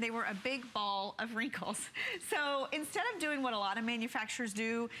dryer and they were a big ball of wrinkles. So instead of doing what a lot of manufacturers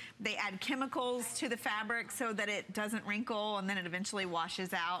do, they add chemicals to the fabric so that it doesn't wrinkle and then it eventually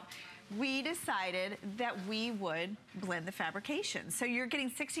washes out. We decided that we would blend the fabrication. So you're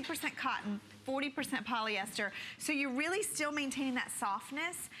getting 60% cotton, 40% polyester. So you're really still maintaining that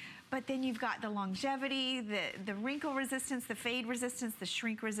softness, but then you've got the longevity, the wrinkle resistance, the fade resistance, the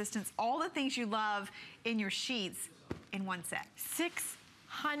shrink resistance, all the things you love in your sheets in one set.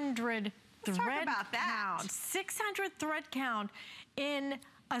 600 thread count. 600 thread count in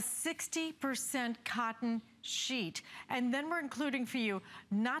a 60% cotton sheet. And then we're including for you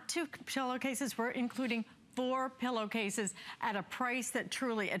not 2 pillowcases, we're including 4 pillowcases at a price that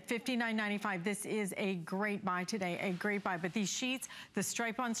truly at $59.95, this is a great buy today, a great buy. But these sheets, the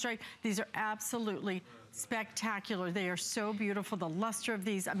stripe on stripe, these are absolutely spectacular. They are so beautiful. The luster of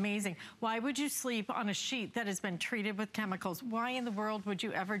these, amazing. Why would you sleep on a sheet that has been treated with chemicals? Why in the world would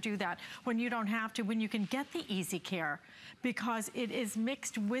you ever do that when you don't have to, when you can get the Easy Care? Because it is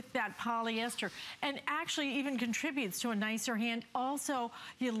mixed with that polyester and actually even contributes to a nicer hand. Also,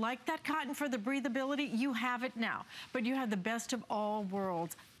 you like that cotton for the breathability? You have it now, but you have the best of all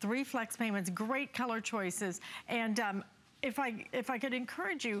worlds. 3 flex payments, great color choices. And if I could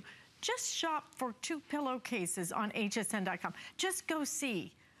encourage you, just shop for 2 pillowcases on hsn.com. Just go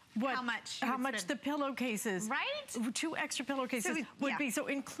see how much the pillowcases, right? 2 extra pillowcases would be. So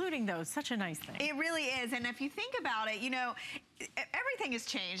including those, such a nice thing. It really is. And if you think about it, you know, everything has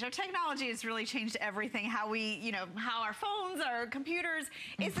changed. Our technology has really changed everything. How we, you know, how our phones, our computers.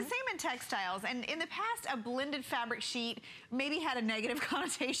 It's the same in textiles. And in the past, a blended fabric sheet maybe had a negative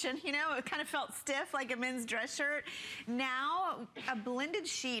connotation. You know, it kind of felt stiff, like a men's dress shirt. Now, a blended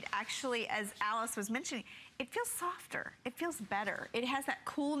sheet actually, as Alice was mentioning, it feels softer. It feels better. It has that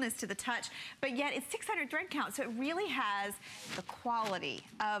coolness to the touch, but yet it's 600 thread count, so it really has the quality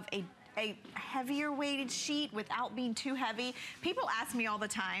of a heavier weighted sheet without being too heavy. People ask me all the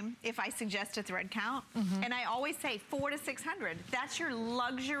time if I suggest a thread count, and I always say 400 to 600. That's your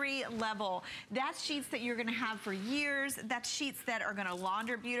luxury level. That's sheets that you're gonna have for years. That's sheets that are gonna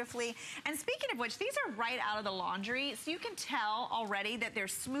launder beautifully. And speaking of which, these are right out of the laundry, so you can tell already that they're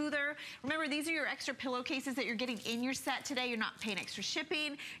smoother. Remember, these are your extra pillowcases that you're getting in your set today. You're not paying extra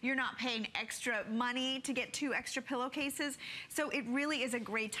shipping. You're not paying extra money to get 2 extra pillowcases. So it really is a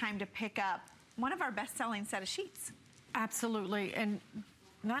great time to pick up one of our best-selling set of sheets. Absolutely, and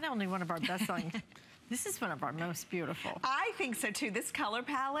not only one of our best-selling, this is one of our most beautiful. I think so too. This color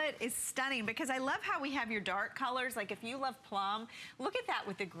palette is stunning because I love how we have your dark colors. Like if you love plum, look at that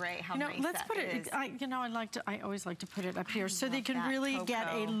with the gray, how nice let's that put is. I always like to put it up here so they can really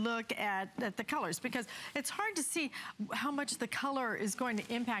get a look at the colors, because it's hard to see how much the color is going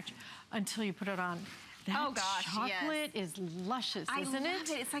to impact until you put it on. That chocolate is luscious, isn't it? I love it.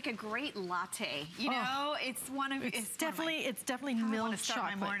 It's like a great latte. You know, it's one of it's definitely milk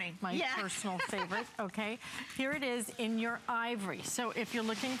chocolate. My personal favorite. Okay, here it is in your ivory. So if you're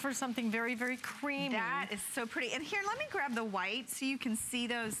looking for something very, very creamy, that is so pretty. And here, let me grab the white so you can see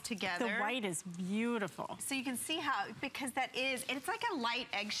those together. The white is beautiful. So you can see how, because that is, it's like a light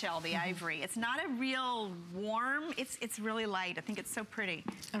eggshell, the ivory. It's not a real warm. It's really light. I think it's so pretty.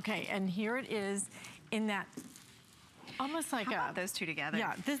 Okay, and here it is. In that, almost like those two together.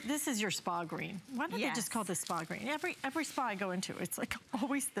 Yeah, this is your spa green. Why don't they just call this spa green? Every spa I go into, it's like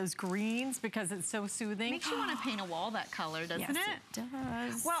always those greens because it's so soothing. Makes you want to paint a wall that color, doesn't it? Yes, it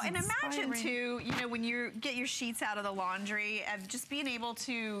does. Well, and imagine too, you know, when you get your sheets out of the laundry, of just being able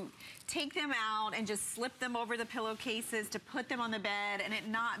to take them out and just slip them over the pillowcases to put them on the bed and it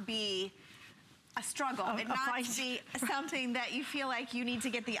not be a struggle, and not be something that you feel like you need to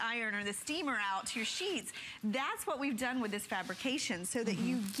get the iron or the steamer out to your sheets. That's what we've done with this fabrication, so that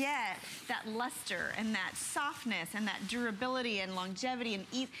you get that luster and that softness and that durability and longevity and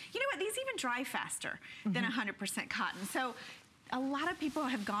ease. You know what? These even dry faster than 100% cotton. So a lot of people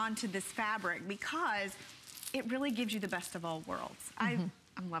have gone to this fabric because it really gives you the best of all worlds.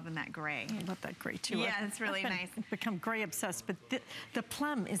 I'm loving that gray. I love that gray too. Yeah, it's really nice. I've become gray obsessed, but the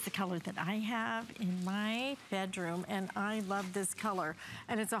plum is the color that I have in my bedroom, and I love this color.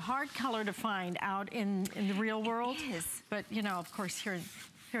 And it's a hard color to find out in the real world. It is. But you know, of course, here at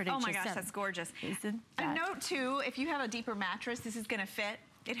HSN. Oh my gosh, that's gorgeous. Isn't A that? note too, if you have a deeper mattress, this is gonna fit.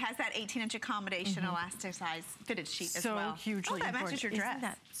 It has that 18-inch accommodation, elastic size fitted sheet as well. So hugely that important. matches your dress. Isn't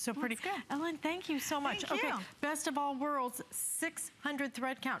that so pretty? That's good. Ellen, thank you so much. Thank you. Best of all worlds, 600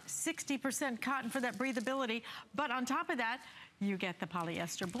 thread count, 60% cotton for that breathability. But on top of that, you get the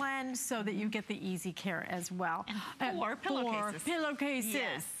polyester blend so that you get the easy care as well. And 4 pillowcases. 4 pillowcases.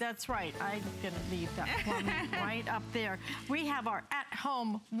 Yes. That's right. I'm going to leave that one right up there. We have our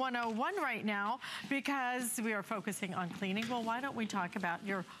at-home 101 right now because we are focusing on cleaning. Well, why don't we talk about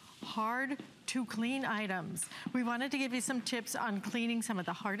your hard to clean items. We wanted to give you some tips on cleaning some of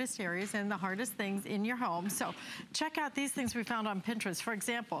the hardest areas and the hardest things in your home. So check out these things we found on Pinterest. For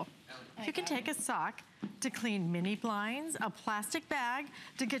example, you can take a sock to clean mini blinds, a plastic bag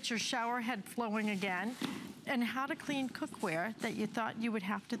to get your shower head flowing again, and how to clean cookware that you thought you would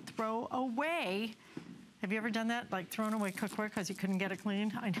have to throw away. Have you ever done that? Like thrown away cookware because you couldn't get it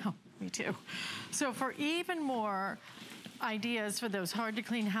cleaned? I know, me too. So for even more ideas for those hard to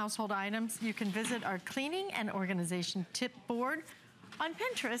clean household items, you can visit our cleaning and organization tip board on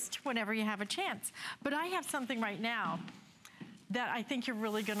Pinterest whenever you have a chance. But I have something right now that I think you're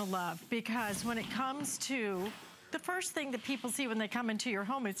really gonna love, because when it comes to the first thing that people see when they come into your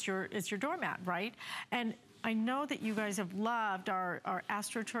home, it's your doormat, right? And I know that you guys have loved our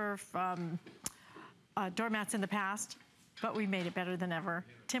AstroTurf doormats in the past, but we made it better than ever.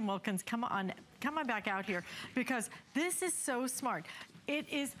 Tim Wilkins, come on back out here, because this is so smart. It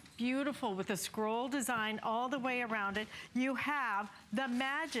is beautiful with the scroll design all the way around it. You have the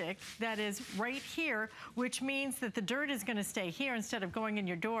magic that is right here, which means that the dirt is gonna stay here instead of going in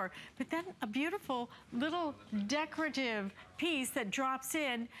your door. But then a beautiful little decorative piece that drops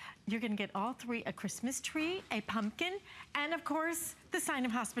in. You're gonna get all three: a Christmas tree, a pumpkin, and of course, the sign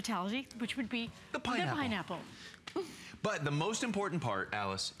of hospitality, which would be the pineapple. But the most important part,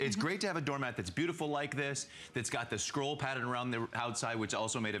 Alice, it's great to have a doormat that's beautiful like this, that's got the scroll pattern around the outside, which is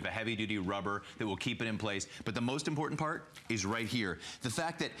also made of a heavy-duty rubber that will keep it in place. But the most important part is right here. The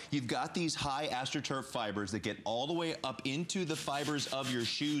fact that you've got these high AstroTurf fibers that get all the way up into the fibers of your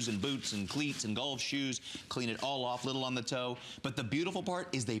shoes and boots and cleats and golf shoes, clean it all off, little on the toe. But the beautiful part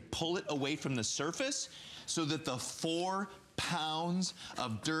is they pull it away from the surface so that the 4 pounds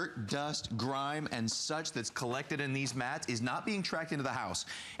of dirt, dust, grime, and such that's collected in these mats is not being tracked into the house.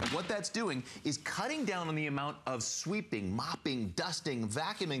 And what that's doing is cutting down on the amount of sweeping, mopping, dusting,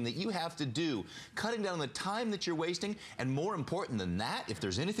 vacuuming that you have to do, cutting down on the time that you're wasting, and more important than that, if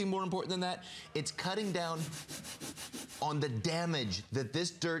there's anything more important than that, it's cutting down on the damage that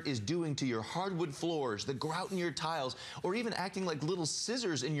this dirt is doing to your hardwood floors, the grout in your tiles, or even acting like little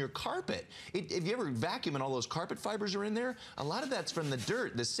scissors in your carpet. If you ever vacuum and all those carpet fibers are in there, a lot of that's from the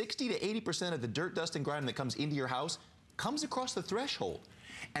dirt. The 60 to 80% of the dirt, dust, and grime that comes into your house comes across the threshold.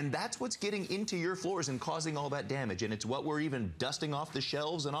 And that's what's getting into your floors and causing all that damage. And it's what we're even dusting off the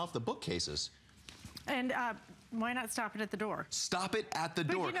shelves and off the bookcases. And why not stop it at the door? Stop it at the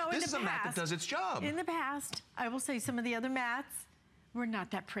door. You know, this is a mat that does its job. In the past, I will say some of the other mats were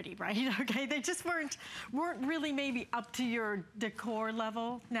not that pretty, right? Okay, they just weren't really maybe up to your decor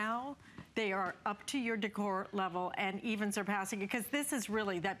level now. They are up to your decor level and even surpassing it, because this is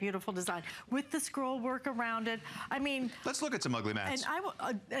really that beautiful design with the scroll work around it. I mean, let's look at some ugly mats.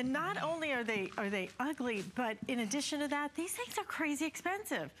 And not only are they ugly, but in addition to that, these things are crazy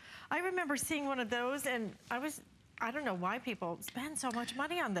expensive. I remember seeing one of those, and I don't know why people spend so much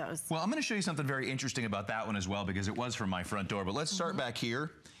money on those. Well, I'm going to show you something very interesting about that one as well, because it was from my front door. But let's start back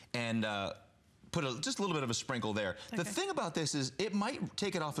here and put just a little bit of a sprinkle there. Okay. The thing about this is it might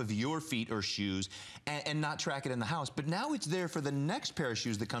take it off of your feet or shoes and not track it in the house, but now it's there for the next pair of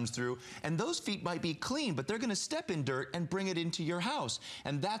shoes that comes through, and those feet might be clean, but they're gonna step in dirt and bring it into your house.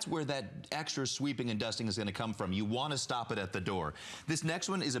 And that's where that extra sweeping and dusting is gonna come from. You wanna stop it at the door. This next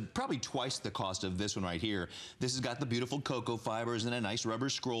one is probably twice the cost of this one right here. This has got the beautiful cocoa fibers and a nice rubber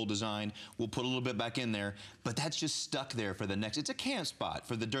scroll design. We'll put a little bit back in there, but that's just stuck there for the next, it's a camp spot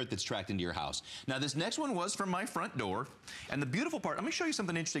for the dirt that's tracked into your house. Now this next one was from my front door, and the beautiful part, let me show you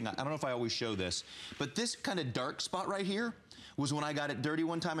something interesting. I don't know if I always show this, but this kind of dark spot right here was when I got it dirty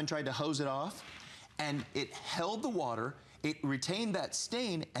one time and tried to hose it off, and it held the water, it retained that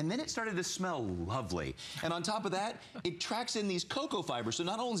stain, and then it started to smell lovely. And on top of that, it tracks in these cocoa fibers. So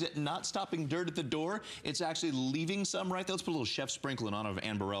not only is it not stopping dirt at the door, it's actually leaving some right there. Let's put a little chef sprinkling on of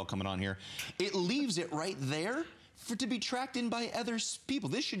Anne Burrell coming on here. It leaves it right there for to be tracked in by other people.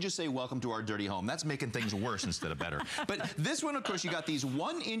 This should just say, welcome to our dirty home. That's making things worse instead of better. But this one, of course, you got these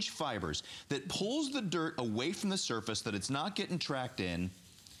 1-inch fibers that pulls the dirt away from the surface that it's not getting tracked in.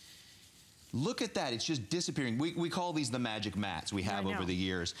 Look at that, it's just disappearing. We call these the magic mats we have over the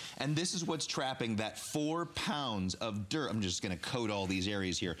years. And this is what's trapping that 4 pounds of dirt. I'm just gonna coat all these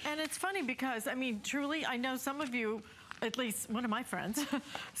areas here. And it's funny because, I mean, truly, I know some of you, at least one of my friends,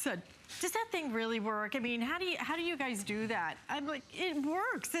 said, does that thing really work? I mean, how do you guys do that? I'm like, it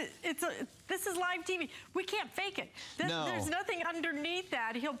works. This is live TV. We can't fake it. No. There's nothing underneath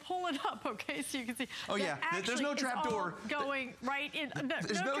that. He'll pull it up, okay, so you can see. Oh yeah, there's no trap door. Going right in.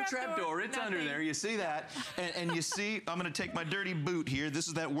 There's no trap door. It's under there. You see that, and you see. I'm going to take my dirty boot here. This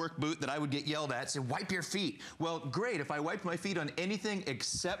is that work boot that I would get yelled at. Say, wipe your feet. Well, great. If I wiped my feet on anything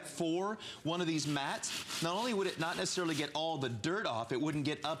except for one of these mats, not only would it not necessarily get all the dirt off, it wouldn't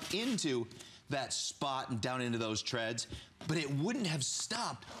get up into that spot and down into those treads, but it wouldn't have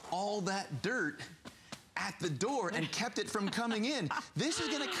stopped all that dirt at the door and kept it from coming in. This is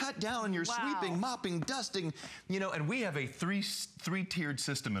going to cut down on your sweeping, mopping, dusting, you know, and we have a three-tiered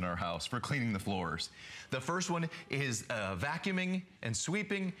system in our house for cleaning the floors. The first one is vacuuming and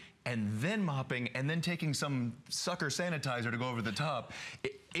sweeping and then mopping and then taking some sucker sanitizer to go over the top.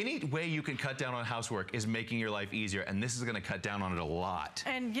 Any way you can cut down on housework is making your life easier, and this is going to cut down on it a lot.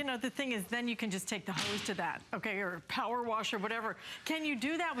 And you know, the thing is, then you can just take the hose to that, okay, or power wash or whatever. Can you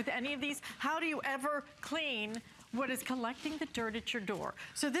do that with any of these? How do you ever clean what is collecting the dirt at your door?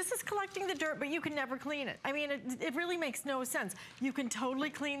 So this is collecting the dirt, but you can never clean it. I mean, it really makes no sense. You can totally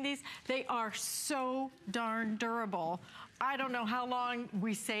clean these. They are so darn durable. I don't know how long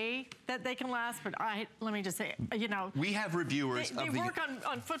we say that they can last, but let me just say, you know. We have reviewers They work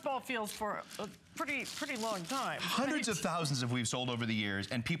on football fields for a pretty long time. Hundreds of thousands we've sold over the years,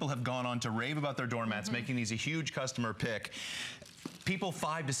 and people have gone on to rave about their doormats, making these a huge customer pick. People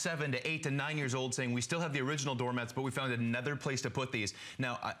 5 to 7 to 8 to 9 years old saying, we still have the original doormats, but we found another place to put these.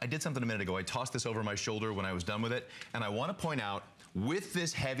 Now, I did something a minute ago. I tossed this over my shoulder when I was done with it, and I want to point out, with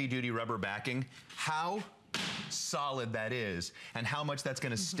this heavy-duty rubber backing, how solid that is and how much that's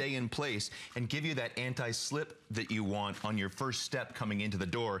going to stay in place and give you that anti-slip that you want on your first step coming into the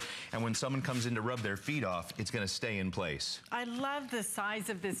door. And when someone comes in to rub their feet off, it's going to stay in place. I love the size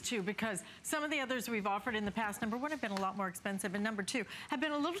of this too, because some of the others we've offered in the past, number one, have been a lot more expensive, and number two, have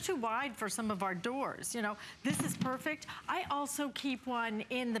been a little too wide for some of our doors. You know, this is perfect. I also keep one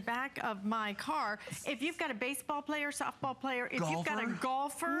in the back of my car. If you've got a baseball player, softball player, if you've got a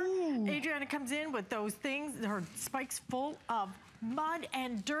golfer, Adriana comes in with those things, her spikes full of mud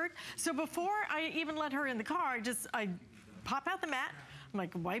and dirt. So before I even let her in the car, I pop out the mat, I'm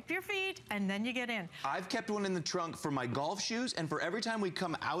like, wipe your feet, and then you get in. I've kept one in the trunk for my golf shoes, and for every time we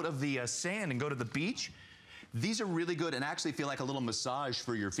come out of the sand and go to the beach, these are really good and actually feel like a little massage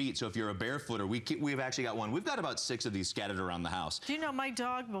for your feet. So if you're a barefooter, we've actually got one. We've got about 6 of these scattered around the house. Do you know my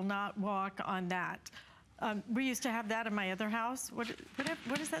dog will not walk on that? We used to have that in my other house. What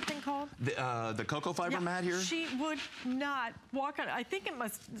is that thing called? The cocoa fiber mat here? She would not walk on it. I think it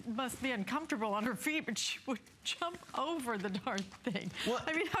must be uncomfortable on her feet, but she would jump over the darn thing. Well,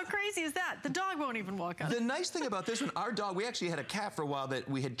 I mean, how crazy is that? The dog won't even walk on it. The nice thing about this one, our dog, we actually had a cat for a while that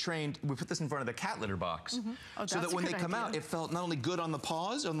we had trained. We put this in front of the cat litter box. Oh, so that when they come out, it felt not only good on the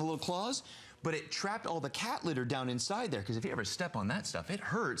paws, on the little claws, but it trapped all the cat litter down inside there, because if you ever step on that stuff, it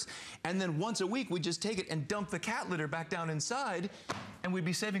hurts. And then once a week, we'd just take it and dump the cat litter back down inside, and we'd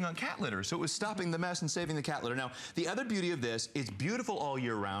be saving on cat litter. So it was stopping the mess and saving the cat litter. Now, the other beauty of this, it's beautiful all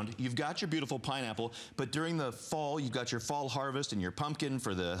year round. You've got your beautiful pineapple, but during the fall, you've got your fall harvest and your pumpkin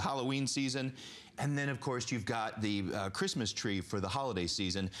for the Halloween season. And then, of course, you've got the Christmas tree for the holiday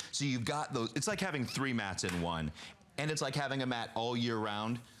season. So you've got those. It's like having 3 mats in one. And it's like having a mat all year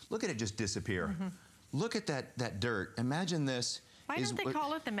round. Look at it just disappear. Look at that dirt. Imagine this. Why don't they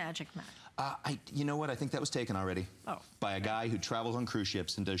call it the magic mat? You know what? I think that was taken already. By a guy who travels on cruise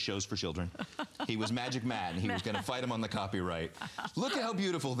ships and does shows for children. He was Magic Matt, and he was going to fight him on the copyright. Look at how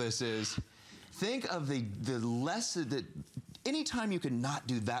beautiful this is. Think of the lesson that anytime you can not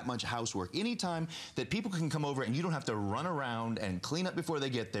do that much housework, anytime that people can come over and you don't have to run around and clean up before they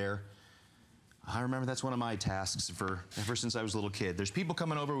get there. I remember that's one of my tasks ever since I was a little kid. There's people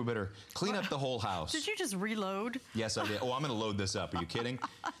coming over, we better clean up the whole house. Did you just reload? Yes, I did. Oh, I'm gonna load this up. Are you kidding?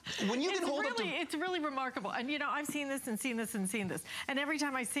 When you can hold up to... It's really remarkable. And you know, I've seen this and seen this and seen this. And every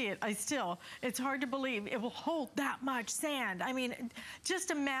time I see it, it's hard to believe it will hold that much sand. I mean,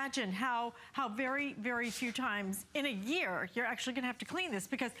 just imagine how very, very few times in a year you're actually gonna have to clean this,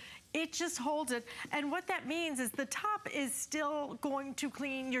 because it just holds it. And what that means is the top is still going to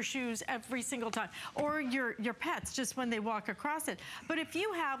clean your shoes every single time, or your pets just when they walk across it. But if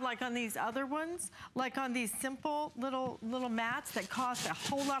you have, like on these other ones, like on these simple little mats that cost a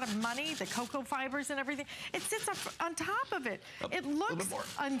whole lot of money, the cocoa fibers and everything, it sits up on top of it. It looks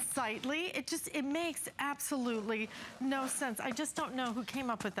unsightly. It makes absolutely no sense. I just don't know who came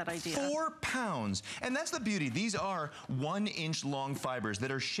up with that idea. 4 pounds. And that's the beauty. These are 1-inch long fibers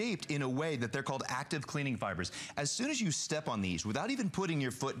that are shaped in a way that they're called active cleaning fibers. As soon as you step on these, without even putting your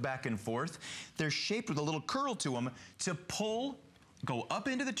foot back and forth, they're shaped with a little curl to them to pull, go up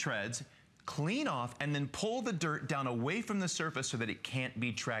into the treads, clean off, and then pull the dirt down away from the surface so that it can't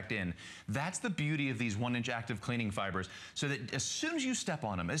be tracked in. That's the beauty of these 1-inch active cleaning fibers, so that as soon as you step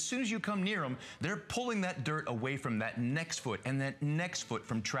on them, as soon as you come near them, they're pulling that dirt away from that next foot and that next foot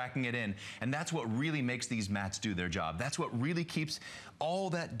from tracking it in. And that's what really makes these mats do their job. That's what really keeps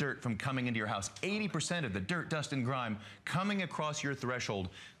all that dirt from coming into your house. 80% of the dirt, dust, and grime coming across your threshold,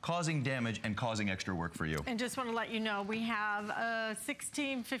 causing damage and causing extra work for you. And just want to let you know, we have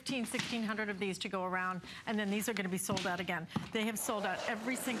 1,600 of these to go around, and then these are going to be sold out again. They have sold out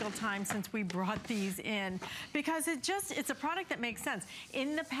every single time since we brought these in, because it's a product that makes sense.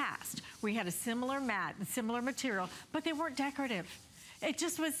 In the past, we had a similar mat, similar material, but they weren't decorative. It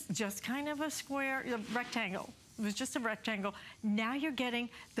just was just kind of a square, a rectangle. It was just a rectangle. Now you're getting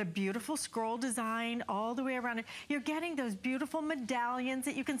the beautiful scroll design all the way around it. You're getting those beautiful medallions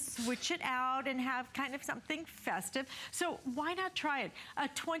that you can switch it out and have kind of something festive. So why not try it? A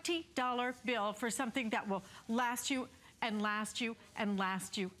 $20 bill for something that will last you and last you and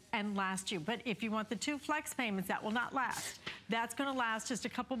last you and last you. But if you want the 2 flex payments, that will not last. That's gonna last just a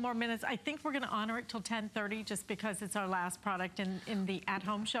couple more minutes. I think we're gonna honor it till 10:30 just because it's our last product in the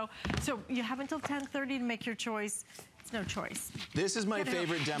at-home show. So you have until 10:30 to make your choice. It's no choice. This is my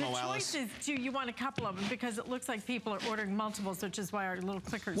favorite demo, Alice. The choice is, you want a couple of them, because it looks like people are ordering multiples, which is why our little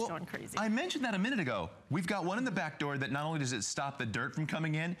clicker's going crazy. I mentioned that a minute ago. We've got one in the back door that not only does it stop the dirt from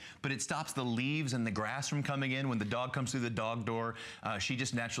coming in, but it stops the leaves and the grass from coming in. When the dog comes through the dog door, she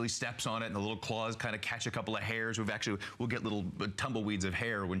just naturally steps on it, and the little claws kind of catch a couple of hairs. We'll get little tumbleweeds of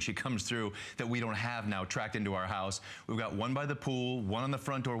hair when she comes through that we don't have now tracked into our house. We've got one by the pool, one on the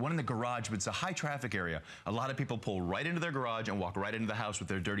front door, one in the garage, but it's a high traffic area. A lot of people pull right into their garage and walk right into the house with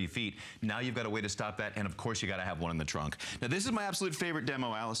their dirty feet. Now you've got a way to stop that, and of course you got to have one in the trunk. Now this is my absolute favorite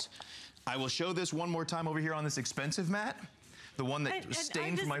demo, Alice. I will show this one more time over here on this expensive mat, the one that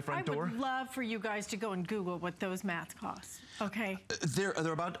stained from my front door. I would love for you guys to go and Google what those mats cost. Okay. They're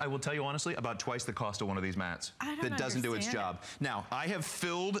about, I will tell you honestly, about twice the cost of one of these mats. That doesn't do its job. Now, I have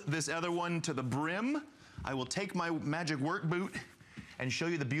filled this other one to the brim. I will take my magic work boot and show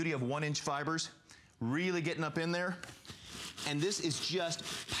you the beauty of 1-inch fibers, really getting up in there. And this is just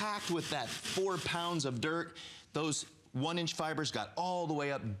packed with that 4 pounds of dirt. Those 1-inch fibers got all the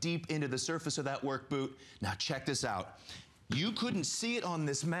way up deep into the surface of that work boot. Now check this out. You couldn't see it on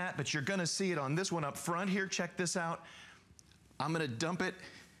this mat, but you're gonna see it on this one up front here. Check this out. I'm gonna dump it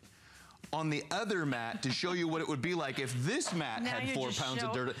on the other mat to show you what it would be like if this mat had 4 pounds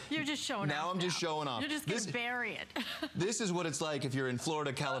of dirt. You're just showing off. Now I'm just showing off. You're just going to bury it. This is what it's like if you're in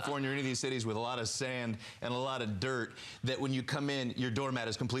Florida, California, or any of these cities with a lot of sand and a lot of dirt, that when you come in, your doormat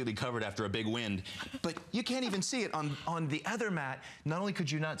is completely covered after a big wind. But you can't even see it. On the other mat, not only could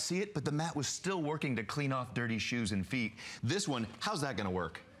you not see it, but the mat was still working to clean off dirty shoes and feet. This one, how's that going to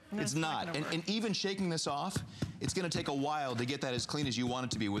work? It's not. And even shaking this off, it's going to take a while to get that as clean as you want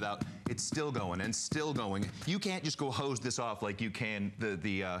it to be without it's still going and still going. You can't just go hose this off like you can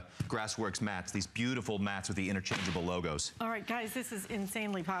the Grassworks mats, these beautiful mats with the interchangeable logos. All right, guys, this is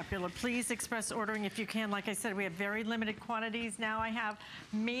insanely popular. Please express ordering if you can. Like I said, we have very limited quantities. Now I have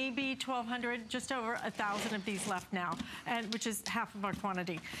maybe 1,200, just over 1,000 of these left now, and which is half of our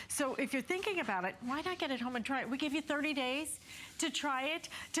quantity. So if you're thinking about it, why not get it home and try it? We give you 30 days to try it,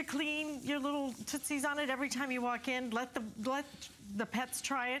 to clean your little tootsies on it every time you walk in. Let the pets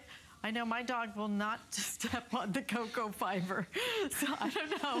try it. I know my dog will not step on the cocoa fiber. So I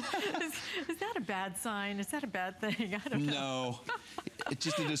don't know. Is that a bad sign? Is that a bad thing? I don't know. No. It's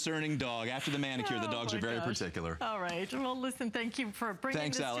just a discerning dog. After the manicure, the dogs are very particular. All right. Well, listen, thank you for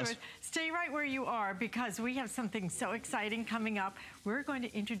bringing this to us. Stay right where you are because we have something so exciting coming up. We're going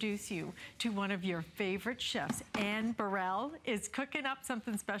to introduce you to one of your favorite chefs. Ann Burrell is cooking up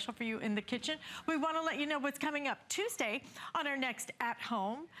something special for you in the kitchen. We want to let you know what's coming up Tuesday on our next At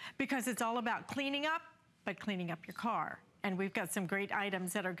Home because it's all about cleaning up, but cleaning up your car. And we've got some great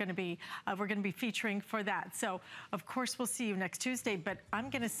items that are going to be, we're going to be featuring for that. So, of course, we'll see you next Tuesday, but I'm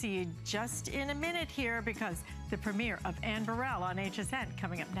going to see you just in a minute here because the premiere of Ann Burrell on HSN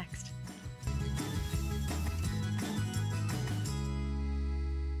coming up next.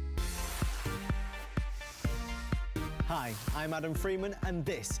 Hi, I'm Adam Freeman, and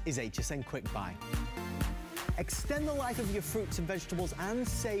this is HSN Quick Buy. Extend the life of your fruits and vegetables and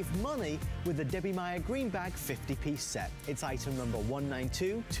save money with the Debbie Meyer Green Bag 50-piece set. It's item number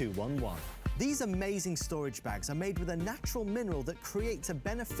 192211. These amazing storage bags are made with a natural mineral that creates a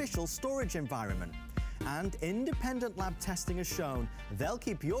beneficial storage environment. And independent lab testing has shown they'll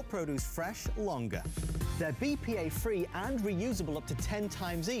keep your produce fresh longer. They're BPA-free and reusable up to 10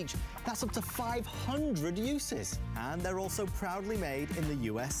 times each. That's up to 500 uses. And they're also proudly made in the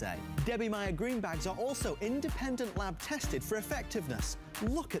USA. Debbie Meyer Green Bags are also independent lab tested for effectiveness.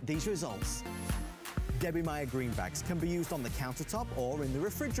 Look at these results. Debbie Meyer Green Bags can be used on the countertop or in the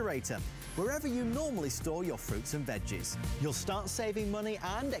refrigerator, wherever you normally store your fruits and veggies. You'll start saving money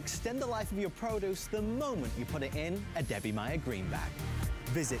and extend the life of your produce the moment you put it in a Debbie Meyer Green Bag.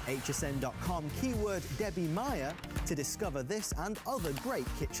 Visit hsn.com keyword Debbie Meyer to discover this and other great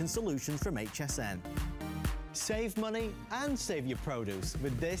kitchen solutions from HSN. Save money and save your produce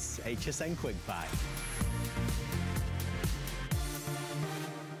with this HSN Quick Buy.